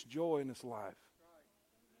experience joy in this life.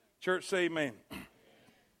 Church, say amen.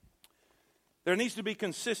 There needs to be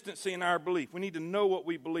consistency in our belief. We need to know what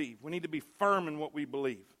we believe. We need to be firm in what we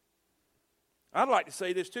believe. I'd like to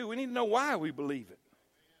say this too. We need to know why we believe it.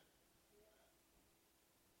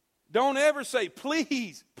 Don't ever say,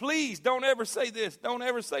 please, please, don't ever say this. Don't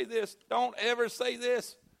ever say this. Don't ever say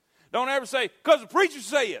this. Don't ever say, because the preacher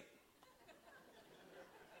say it.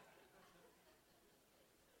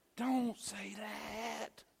 Don't say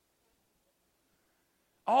that.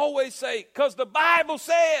 Always say, because the Bible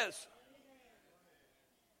says.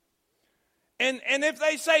 And if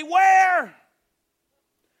they say, where?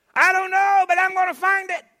 I don't know, but I'm going to find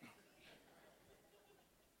it.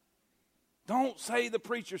 Don't say the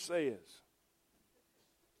preacher says.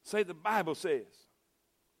 Say the Bible says.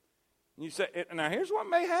 And you say, now here's what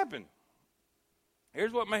may happen.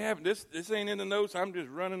 Here's what may happen. This ain't in the notes. I'm just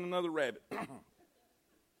running another rabbit.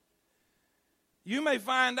 You may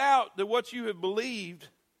find out that what you have believed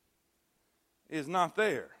is not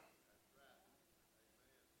there.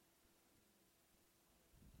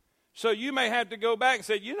 So you may have to go back and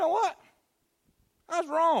say, you know what? I was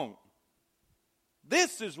wrong.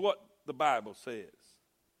 This is what the Bible says.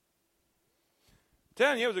 I'm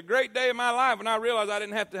telling you, it was a great day of my life when I realized I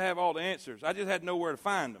didn't have to have all the answers. I just had nowhere to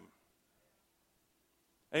find them.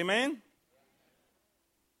 Amen?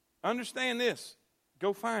 Understand this.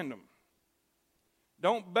 Go find them.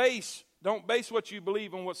 Don't base what you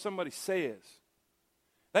believe on what somebody says.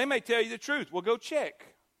 They may tell you the truth. Well, go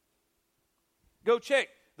check. Go check.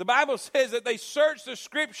 The Bible says that they search the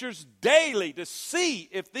Scriptures daily to see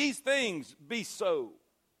if these things be so.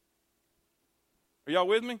 Are y'all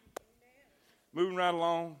with me? Amen. Moving right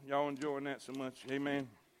along. Y'all enjoying that so much? Amen.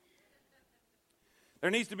 There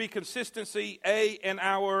needs to be consistency, in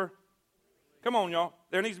our... Come on, y'all.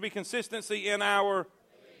 There needs to be consistency in our...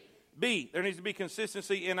 B, there needs to be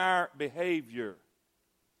consistency in our behavior.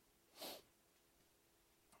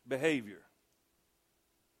 Behavior.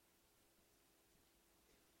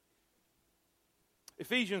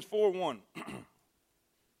 Ephesians 4:1.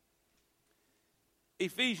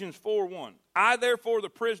 Ephesians 4:1. I, therefore, the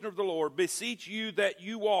prisoner of the Lord, beseech you that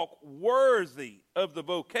you walk worthy of the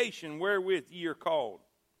vocation wherewith ye are called.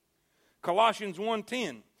 Colossians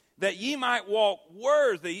 1:10. That ye might walk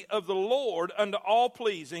worthy of the Lord unto all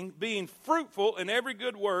pleasing, being fruitful in every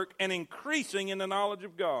good work, and increasing in the knowledge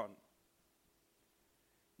of God.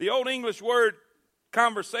 The Old English word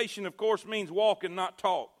conversation, of course, means walk and not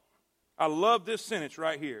talk. I love this sentence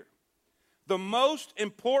right here. The most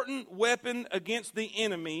important weapon against the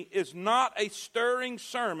enemy is not a stirring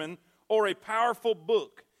sermon or a powerful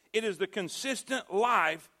book. It is the consistent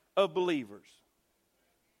life of believers.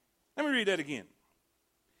 Let me read that again.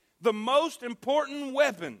 The most important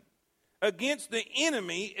weapon against the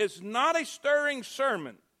enemy is not a stirring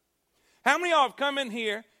sermon. How many of y'all have come in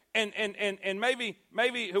here and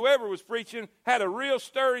maybe whoever was preaching had a real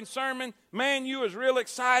stirring sermon? Man, you was real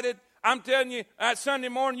excited. I'm telling you, that Sunday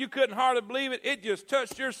morning you couldn't hardly believe it. It just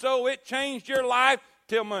touched your soul. It changed your life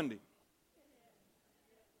till Monday.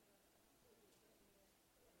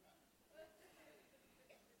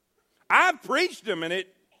 I preached them and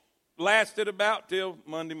it lasted about till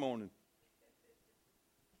Monday morning.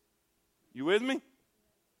 You with me?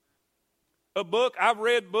 A book, I've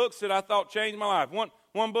read books that I thought changed my life.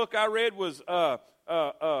 One book I read was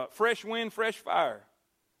Fresh Wind, Fresh Fire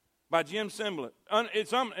by Jim Semblett.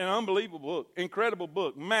 It's an unbelievable book, incredible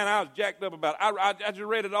book. Man, I was jacked up about it. I just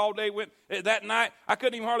read it all day. That night, I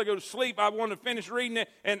couldn't even hardly go to sleep. I wanted to finish reading it,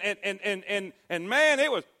 and man,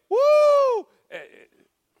 it was, woo!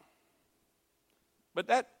 But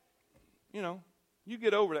that, you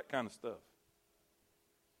get over that kind of stuff.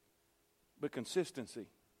 But consistency.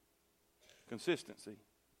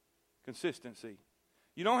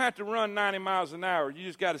 You don't have to run 90 miles an hour. You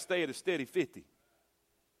just got to stay at a steady 50.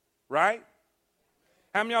 Right?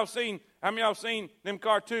 How many of y'all seen them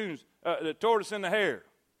cartoons, the tortoise and the hare?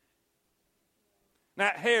 Now,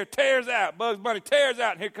 that hare tears out. Bugs Bunny tears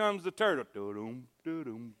out, and here comes the turtle. Do-dum,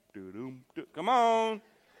 do-dum, do-dum, do. Come on.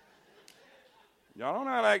 Y'all don't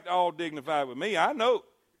know how to act all dignified with me. I know.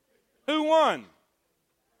 Who won?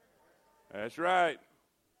 That's right.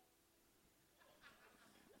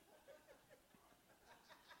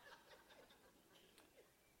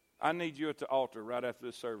 I need you at the altar right after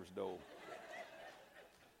this service, Dole.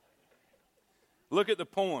 Look at the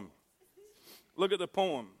poem. Look at the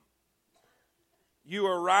poem. You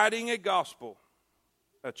are writing a gospel,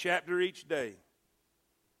 a chapter each day,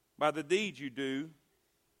 by the deeds you do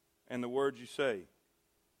and the words you say.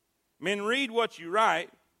 Men read what you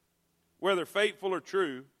write, whether faithful or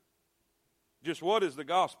true. Just what is the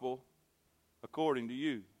gospel according to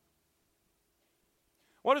you?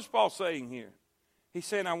 What is Paul saying here? He's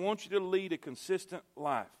saying, I want you to lead a consistent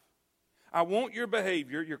life. I want your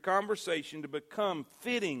behavior, your conversation to become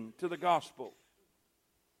fitting to the gospel.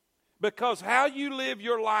 Because how you live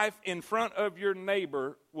your life in front of your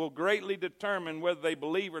neighbor will greatly determine whether they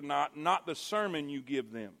believe or not the sermon you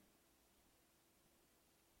give them.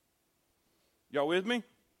 Y'all with me?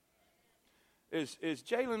 Is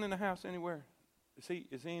Jalen in the house anywhere? Is he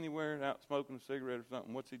anywhere out smoking a cigarette or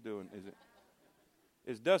something? What's he doing?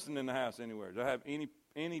 Is Dustin in the house anywhere? Do I have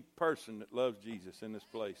any person that loves Jesus in this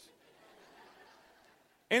place?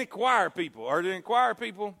 Any choir people? Are there any choir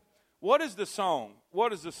people? What is the song?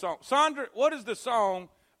 What is the song? Sandra, what is the song?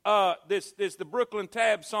 This the Brooklyn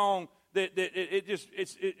Tab song that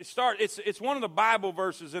it's one of the Bible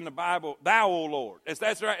verses in the Bible. Thou, O Lord.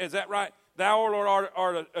 That's right? Is that right? Thou, O Lord,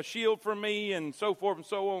 art a shield for me, and so forth and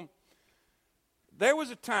so on. There was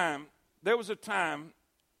a time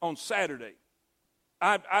on Saturday.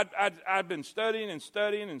 I'd been studying,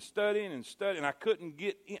 and I couldn't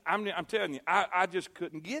get. I'm telling you, I just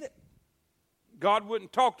couldn't get it. God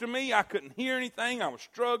wouldn't talk to me. I couldn't hear anything. I was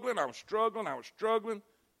struggling.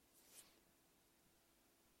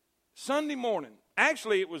 Sunday morning,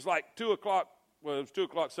 actually, it was like 2 o'clock. Well, it was 2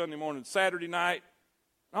 o'clock Sunday morning, Saturday night.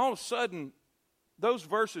 And all of a sudden, those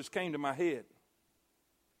verses came to my head.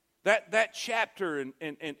 That chapter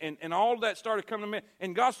and all of that started coming to me.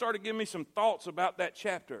 And God started giving me some thoughts about that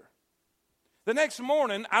chapter. The next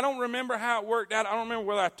morning, I don't remember how it worked out. I don't remember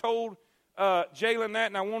whether I told Jalen that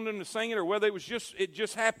and I wanted him to sing it, or whether it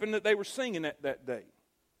just happened that they were singing it that day.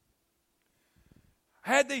 I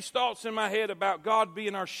had these thoughts in my head about God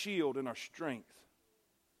being our shield and our strength.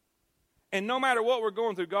 And no matter what we're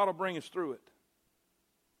going through, God will bring us through it.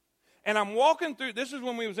 And I'm walking through, this is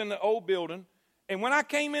when we was in the old building, and when I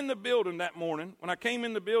came in the building that morning,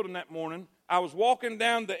 I was walking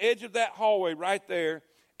down the edge of that hallway right there,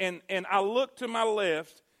 and I looked to my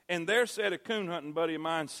left, and there sat a coon hunting buddy of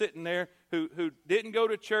mine sitting there who didn't go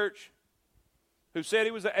to church, who said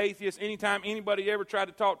he was an atheist. Anytime anybody ever tried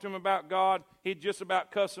to talk to him about God, he'd just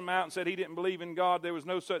about cuss him out and said he didn't believe in God. There was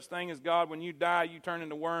no such thing as God. When you die, you turn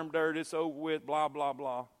into worm dirt. It's over with, blah, blah,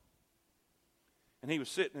 blah. And he was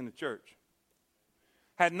sitting in the church.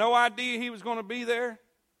 Had no idea he was going to be there.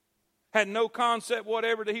 Had no concept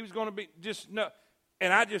whatever that he was going to be. Just no.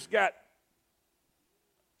 And I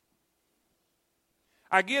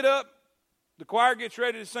get up, the choir gets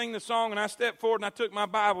ready to sing the song, and I stepped forward and I took my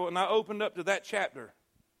Bible and I opened up to that chapter.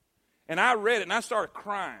 And I read it and I started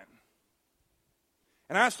crying.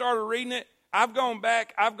 And I started reading it. I've gone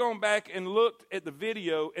back and looked at the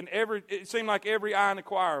video, and it seemed like every eye in the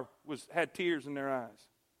choir had tears in their eyes.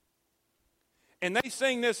 And they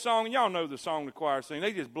sing this song, and y'all know the song the choir sing.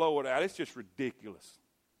 They just blow it out. It's just ridiculous.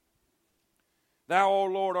 Thou, O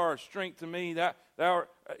Lord, art a strength to me. Thou art,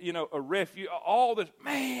 a refuge. All this,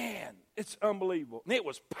 man, it's unbelievable. And it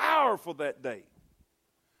was powerful that day.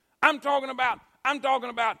 I'm talking about.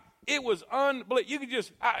 It was unbelievable. You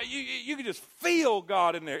could just feel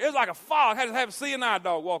God in there. It was like a fog. I had to have a CNI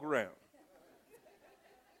dog walk around.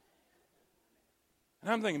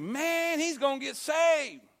 And I'm thinking, man, he's going to get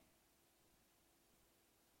saved.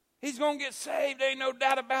 He's going to get saved. There ain't no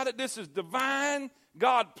doubt about it. This is divine.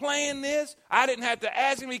 God planned this. I didn't have to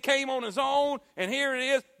ask him. He came on his own, and here it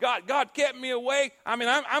is. God kept me awake. I mean,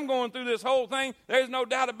 I'm going through this whole thing. There's no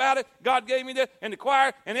doubt about it. God gave me this, and the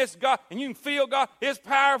choir, and it's God, and you can feel God. It's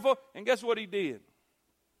powerful. And guess what he did?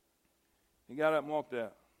 He got up and walked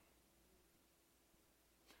out.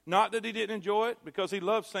 Not that he didn't enjoy it, because he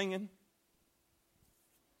loved singing.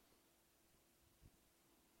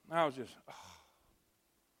 I was just,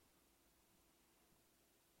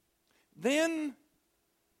 Then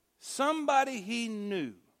somebody he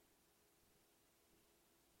knew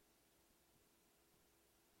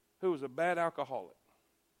who was a bad alcoholic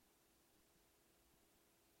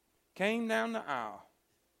came down the aisle,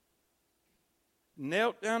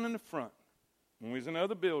 knelt down in the front when we was in the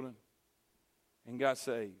other building, and got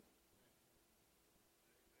saved.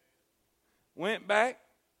 Went back.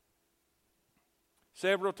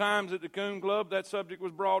 Several times at the Coon Club, that subject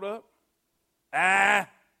was brought up.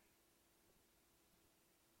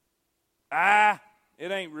 It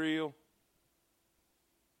ain't real.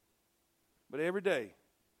 But every day,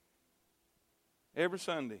 every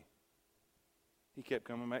Sunday, he kept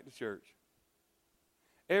coming back to church.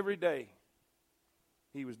 Every day,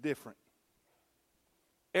 he was different.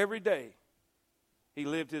 Every day, he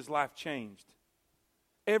lived his life changed.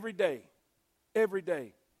 Every day.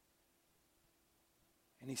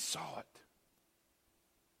 And he saw it.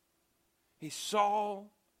 He saw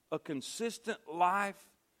a consistent life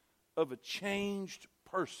of a changed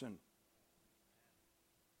person.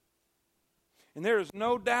 And there is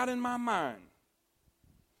no doubt in my mind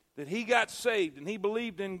that he got saved and he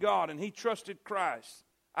believed in God and he trusted Christ.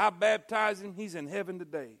 I baptized him. He's in heaven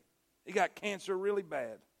today. He got cancer really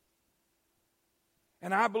bad.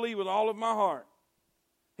 And I believe with all of my heart,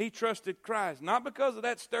 he trusted Christ. Not because of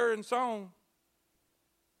that stirring song.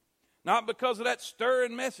 Not because of that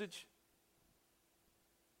stirring message.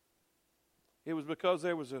 It was because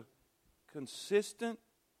there was a consistent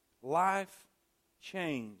life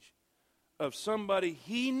change of somebody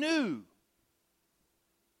he knew.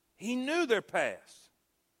 He knew their past.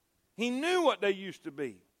 He knew what they used to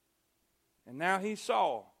be. And now he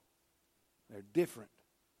saw they're different.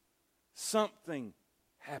 Something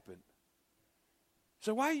happened.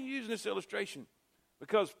 So why are you using this illustration?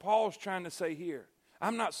 Because Paul's trying to say here,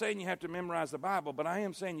 I'm not saying you have to memorize the Bible, but I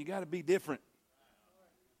am saying you got to be different.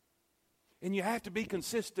 And you have to be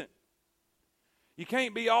consistent. You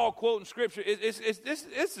can't be all quoting Scripture. This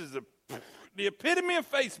is the epitome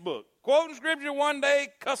of Facebook. Quoting Scripture one day,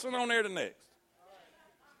 cussing on there the next.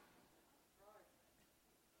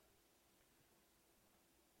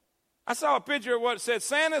 I saw a picture of what said,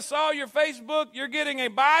 Santa saw your Facebook, you're getting a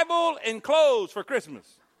Bible and clothes for Christmas.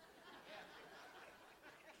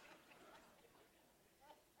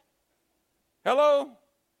 Hello?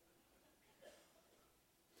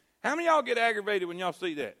 How many of y'all get aggravated when y'all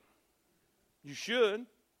see that? You should.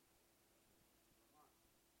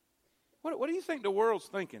 What do you think the world's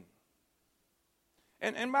thinking?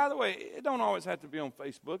 And by the way, it don't always have to be on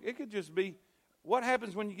Facebook. It could just be, what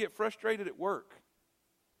happens when you get frustrated at work?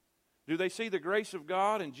 Do they see the grace of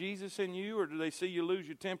God and Jesus in you, or do they see you lose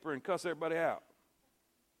your temper and cuss everybody out?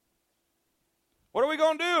 What are we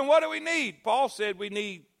going to do and what do we need? Paul said we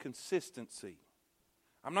need consistency.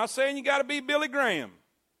 I'm not saying you got to be Billy Graham.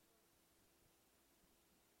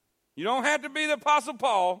 You don't have to be the Apostle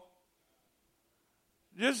Paul.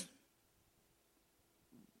 Just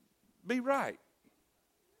be right.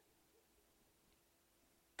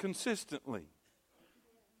 Consistently.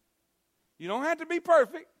 You don't have to be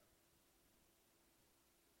perfect.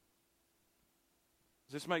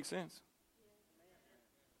 Does this make sense?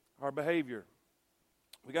 Our behavior.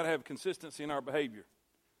 We got to have consistency in our behavior.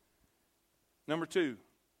 Number 2,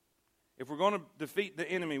 if we're going to defeat the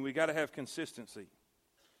enemy, we got to have consistency.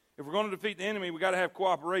 If we're going to defeat the enemy, we got to have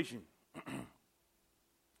cooperation.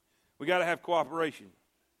 We got to have cooperation.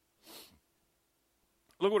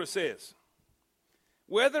 Look what it says.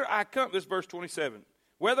 Whether I come, this is verse 27.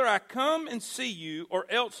 Whether I come and see you or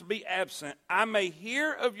else be absent, I may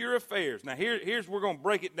hear of your affairs. Now here's where we're going to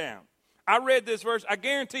break it down. I read this verse, I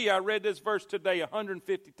guarantee you I read this verse today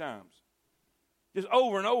 150 times. Just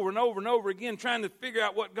over and over and over and over again, trying to figure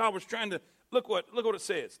out what God was trying to, look what it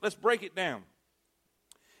says. Let's break it down.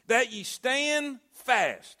 That ye stand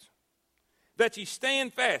fast. That ye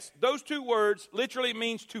stand fast. Those two words literally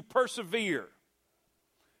means to persevere.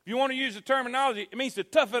 If you want to use the terminology, it means to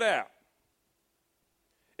tough it out.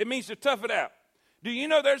 It means to tough it out. Do you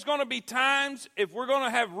know there's going to be times, if we're going to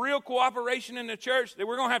have real cooperation in the church, that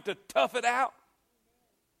we're going to have to tough it out?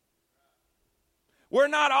 We're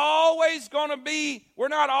not always going to be,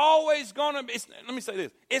 let me say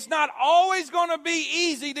this. It's not always going to be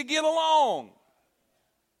easy to get along.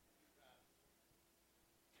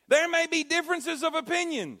 There may be differences of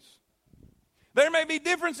opinions. There may be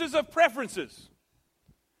differences of preferences.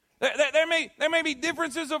 There may be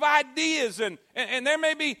differences of ideas, and there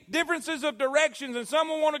may be differences of directions, and some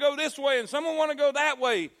will want to go this way, and some will want to go that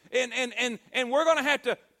way, and we're going to have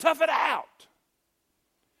to tough it out.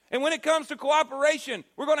 And when it comes to cooperation,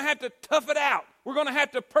 we're going to have to tough it out. We're going to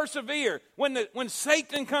have to persevere. When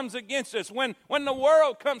Satan comes against us, when the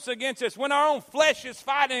world comes against us, when our own flesh is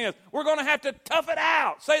fighting us, we're going to have to tough it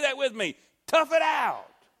out. Say that with me. Tough it out.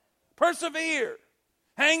 Persevere.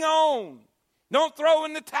 Hang on. Don't throw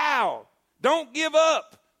in the towel. Don't give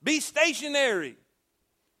up. Be stationary.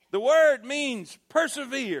 The word means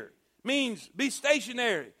persevere, means be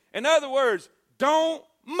stationary. In other words, don't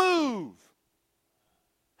move.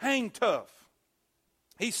 Hang tough.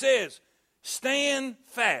 He says, stand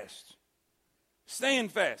fast. Stand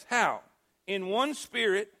fast. How? In one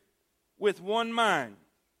spirit, with one mind.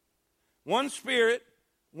 One spirit,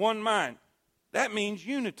 one mind. That means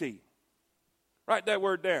unity. Write that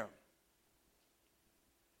word down.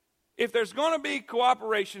 If there's going to be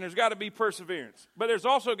cooperation, there's got to be perseverance. But there's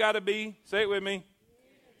also got to be, say it with me,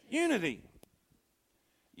 unity.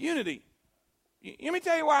 Unity. Let me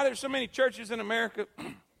tell you why there's so many churches in America.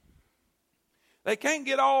 They can't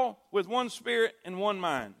get all with one spirit and one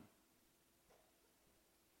mind.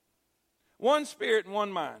 One spirit and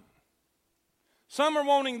one mind. Some are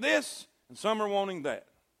wanting this and some are wanting that.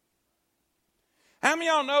 How many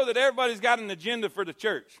of y'all know that everybody's got an agenda for the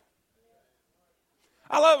church?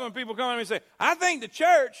 I love when people come to me and say, I think the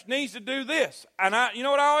church needs to do this. And you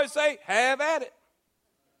know what I always say? Have at it.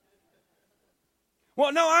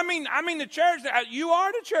 Well, no, I mean the church. You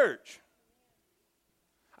are the church.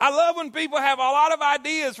 I love when people have a lot of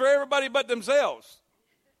ideas for everybody but themselves.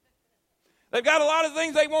 They've got a lot of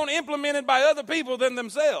things they want implemented by other people than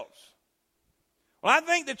themselves. Well, I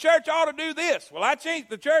think the church ought to do this. Well, I think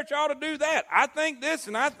the church ought to do that. I think this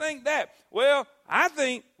and I think that. Well, I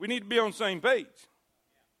think we need to be on the same page.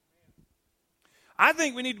 I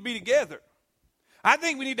think we need to be together. I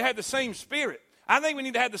think we need to have the same spirit. I think we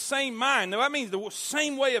need to have the same mind. Now, that means the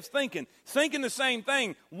same way of thinking the same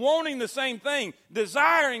thing, wanting the same thing,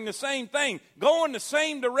 desiring the same thing, going the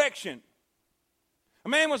same direction. A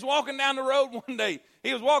man was walking down the road one day.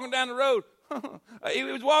 He was walking down the road. He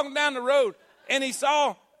was walking down the road, and he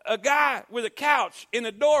saw a guy with a couch in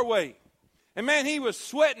the doorway. And, man, he was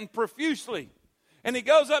sweating profusely. And he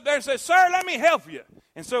goes up there and says, "Sir, let me help you."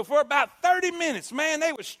 And so for about 30 minutes, man,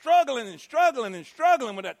 they were struggling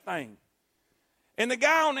with that thing. And the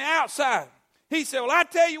guy on the outside, he said, "Well, I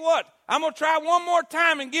tell you what, I'm going to try one more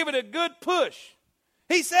time and give it a good push."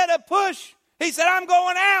 He said, "A push?" He said, "I'm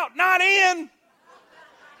going out, not in."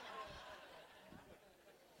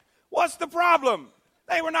 What's the problem?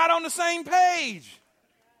 They were not on the same page.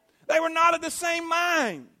 They were not of the same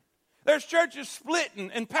mind. There's churches splitting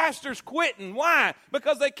and pastors quitting. Why?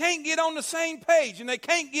 Because they can't get on the same page and they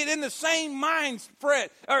can't get in the same mind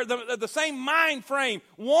or the same mind frame,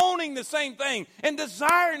 wanting the same thing and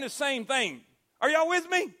desiring the same thing. Are y'all with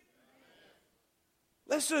me?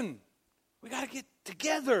 Listen, we got to get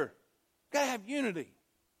together. We got to have unity.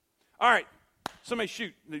 All right, somebody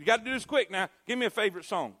shoot. You got to do this quick now. Give me a favorite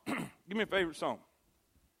song. Give me a favorite song.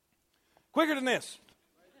 Quicker than this.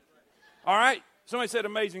 All right. Somebody said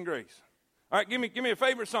Amazing Grace. All right, give me a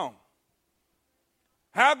favorite song.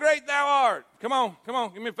 How Great Thou Art. Come on,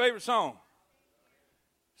 give me a favorite song.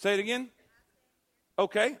 Say it again.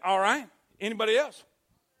 Okay, all right. Anybody else?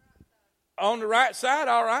 On the right side,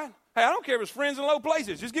 all right. Hey, I don't care if it's Friends in Low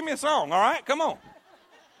Places. Just give me a song, all right? Come on.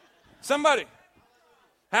 Somebody.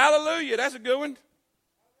 Hallelujah, that's a good one.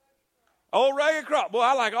 Old Rugged Cross. Boy,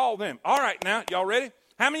 I like all of them. All right, now, y'all ready?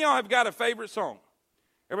 How many of y'all have got a favorite song?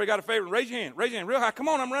 Everybody got a favorite? Raise your hand. Raise your hand real high. Come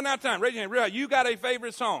on, I'm running out of time. Raise your hand real high. You got a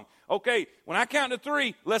favorite song. Okay, when I count to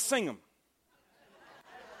 3, let's sing them.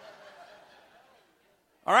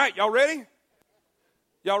 All right, y'all ready?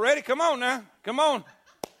 Y'all ready? Come on now. Come on.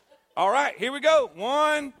 All right, here we go.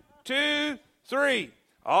 1, 2, 3.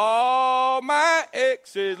 All my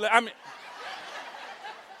exes.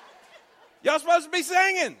 Y'all supposed to be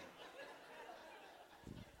singing.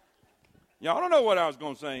 Y'all don't know what I was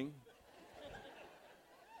going to sing.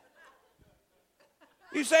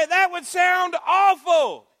 You say, that would sound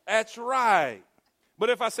awful. That's right. But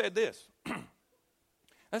if I said this,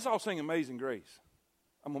 let's all sing Amazing Grace.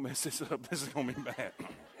 I'm going to mess this up. This is going to be bad.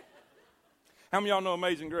 How many of y'all know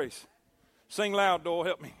Amazing Grace? Sing loud, Doyle.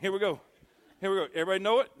 Help me. Here we go. Here we go. Everybody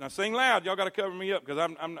know it? Now sing loud. Y'all got to cover me up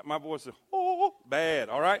because my voice is bad.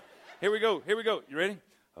 All right? Here we go. Here we go. You ready?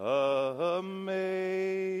 Amazing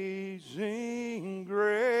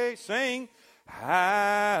Grace. Sing.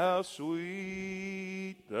 How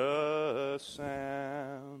sweet the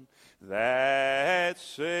sound that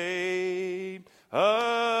saved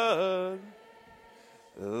a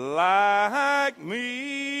like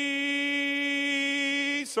me.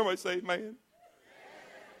 Somebody say amen.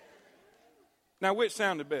 Now, which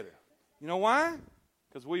sounded better? You know why?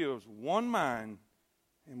 Because we are one mind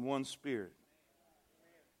and one spirit.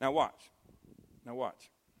 Now watch.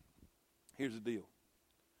 Here's the deal.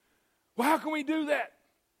 Well, how can we do that?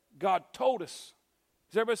 God told us.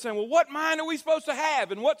 Is everybody saying, well, what mind are we supposed to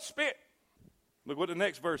have and what spirit? Look what the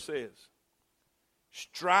next verse says.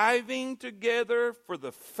 Striving together for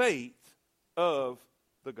the faith of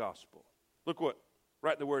the gospel. Look what,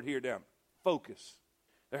 write the word here down. Focus.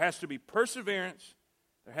 There has to be perseverance.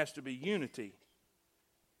 There has to be unity.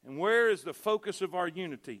 And where is the focus of our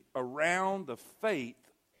unity? Around the faith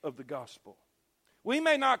of the gospel. We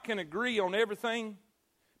may not can agree on everything,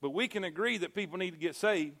 but we can agree that people need to get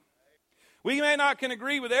saved. We may not can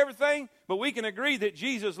agree with everything, but we can agree that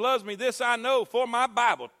Jesus loves me. This I know, for my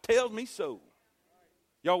Bible tells me so.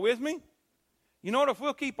 Y'all with me? You know what? If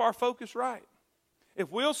we'll keep our focus right, if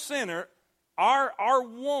we'll center our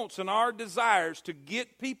wants and our desires to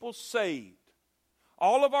get people saved,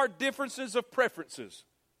 all of our differences of preferences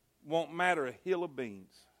won't matter a hill of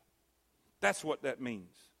beans. That's what that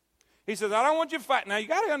means. He says, I don't want you to fight. Now, you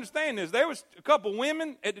got to understand this. There was a couple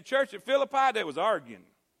women at the church at Philippi that was arguing.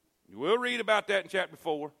 We'll read about that in chapter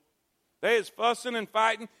 4. They was fussing and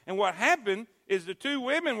fighting. And what happened is the two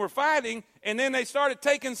women were fighting, and then they started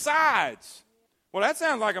taking sides. Well, that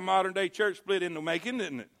sounds like a modern-day church split in the making,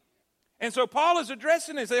 doesn't it? And so Paul is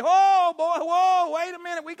addressing it and say, "Oh boy, whoa, wait a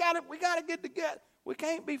minute. We got to get together. We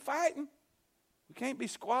can't be fighting. We can't be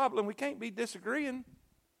squabbling. We can't be disagreeing."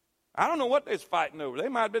 I don't know what they're fighting over. They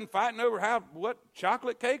might have been fighting over what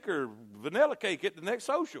chocolate cake or vanilla cake at the next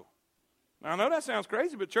social. Now, I know that sounds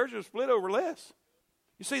crazy, but churches are split over less.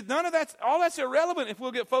 You see, all that's irrelevant if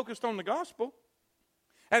we'll get focused on the gospel.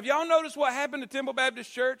 Have y'all noticed what happened to Temple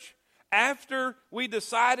Baptist Church after we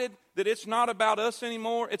decided that it's not about us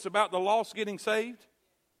anymore, it's about the lost getting saved?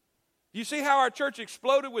 You see how our church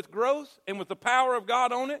exploded with growth and with the power of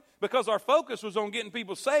God on it? Because our focus was on getting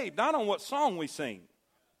people saved, not on what song we sing.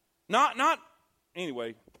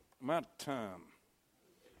 Anyway, I'm out of time.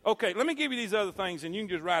 Okay, let me give you these other things and you can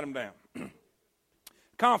just write them down.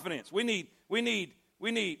 Confidence. We need,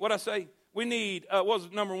 what I say? What was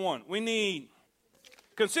number one? We need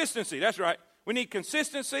consistency. That's right. We need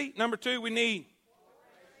consistency. Number two,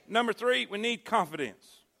 number three, we need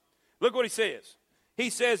confidence. Look what he says. He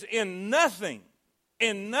says, in nothing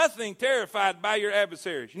terrified by your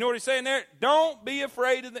adversaries. You know what he's saying there? Don't be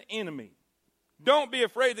afraid of the enemy. Don't be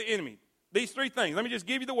afraid of the enemy. These three things. Let me just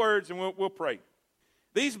give you the words and we'll pray.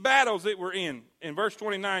 These battles that we're in verse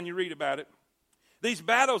 29, you read about it. These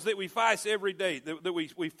battles that we face every day, that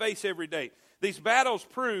we face every day, these battles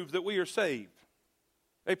prove that we are saved.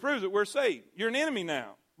 They prove that we're saved. You're an enemy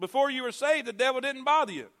now. Before you were saved, the devil didn't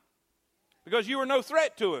bother you because you were no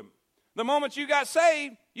threat to him. The moment you got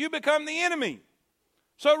saved, you become the enemy.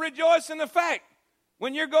 So rejoice in the fact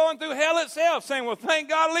when you're going through hell itself, saying, well, thank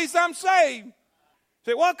God, at least I'm saved.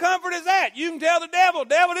 Say, what comfort is that? You can tell the devil,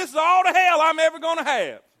 this is all the hell I'm ever going to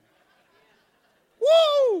have.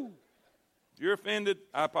 Woo! If you're offended,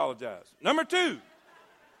 I apologize. Number two,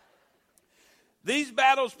 these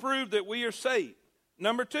battles prove that we are saved.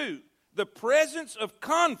 Number two, the presence of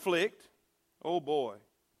conflict, oh boy,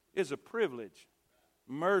 is a privilege.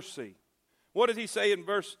 Mercy. What did he say in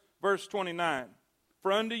verse 29?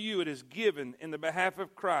 For unto you it is given in the behalf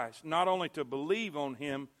of Christ, not only to believe on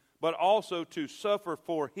him, but also to suffer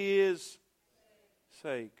for his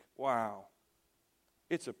sake. Wow.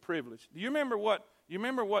 It's a privilege. Do you remember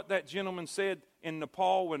what that gentleman said in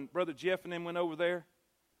Nepal when Brother Jeff and them went over there?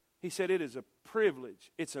 He said, it is a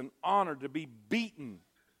privilege. It's an honor to be beaten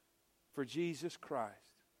for Jesus Christ.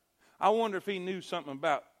 I wonder if he knew something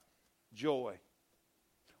about joy.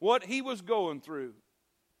 What he was going through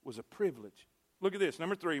was a privilege. Look at this,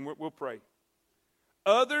 number three, and we'll pray.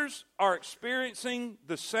 Others are experiencing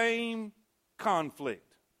the same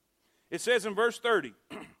conflict. It says in verse 30,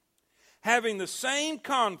 having the same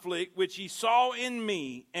conflict which ye saw in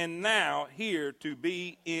me, and now here to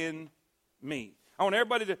be in me. I want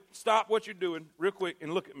everybody to stop what you're doing real quick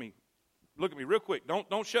and look at me. Look at me real quick.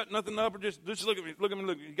 Don't shut nothing up or just look at me. Look at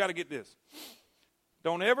me. You got to get this.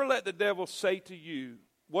 Don't ever let the devil say to you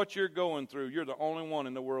what you're going through. You're the only one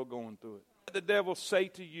in the world going through it. Let the devil say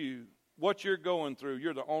to you what you're going through.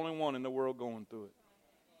 You're the only one in the world going through it.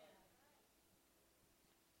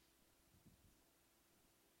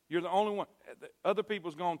 You're the only one. Other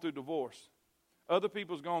people's gone through divorce. Other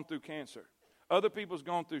people's gone through cancer. Other people's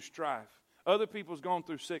gone through strife. Other people's gone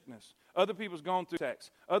through sickness. Other people's gone through attacks.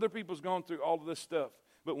 Other people's gone through all of this stuff.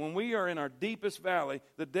 But when we are in our deepest valley,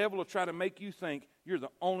 the devil will try to make you think you're the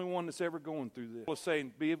only one that's ever going through this. He's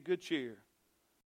saying, be of good cheer.